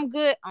 I'm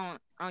good on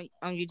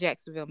you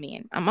Jacksonville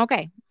men. I'm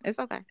okay. It's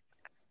okay.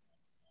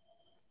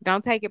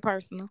 Don't take it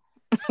personal.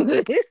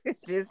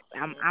 Just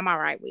I'm all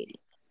right with it.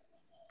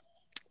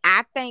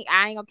 I think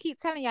I ain't gonna keep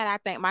telling y'all that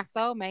I think my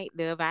soulmate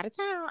live out of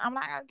town. I'm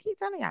not gonna keep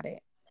telling y'all that.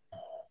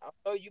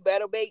 Oh, you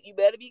better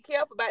be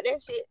careful about that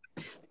shit.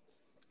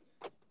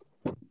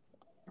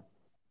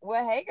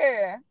 Well, hey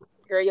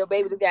girl, your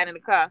baby just got in the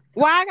car.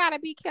 Why I gotta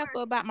be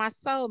careful about my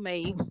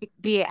soulmate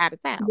being out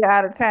of town? You're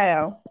out of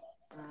town.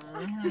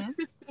 Mm-hmm.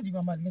 You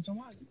gonna get your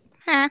wallet?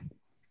 Huh?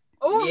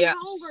 Oh, yeah. I'm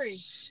hungry.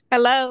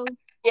 Hello.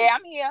 Yeah,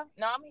 I'm here.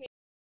 No, I'm here.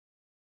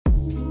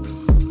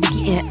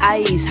 Mickey and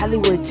Ice,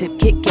 Hollywood tip,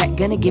 Kit Kat,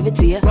 gonna give it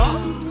to you.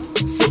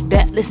 Sit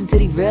back, listen to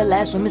the real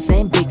ass women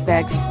saying big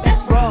facts.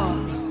 That's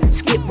raw.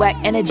 Skip whack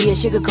energy, a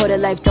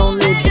sugar-coated life, don't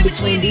live in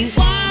between these.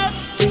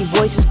 3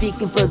 voices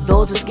speaking for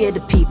those who scared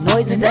to peep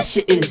noises, that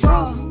shit is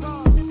wrong.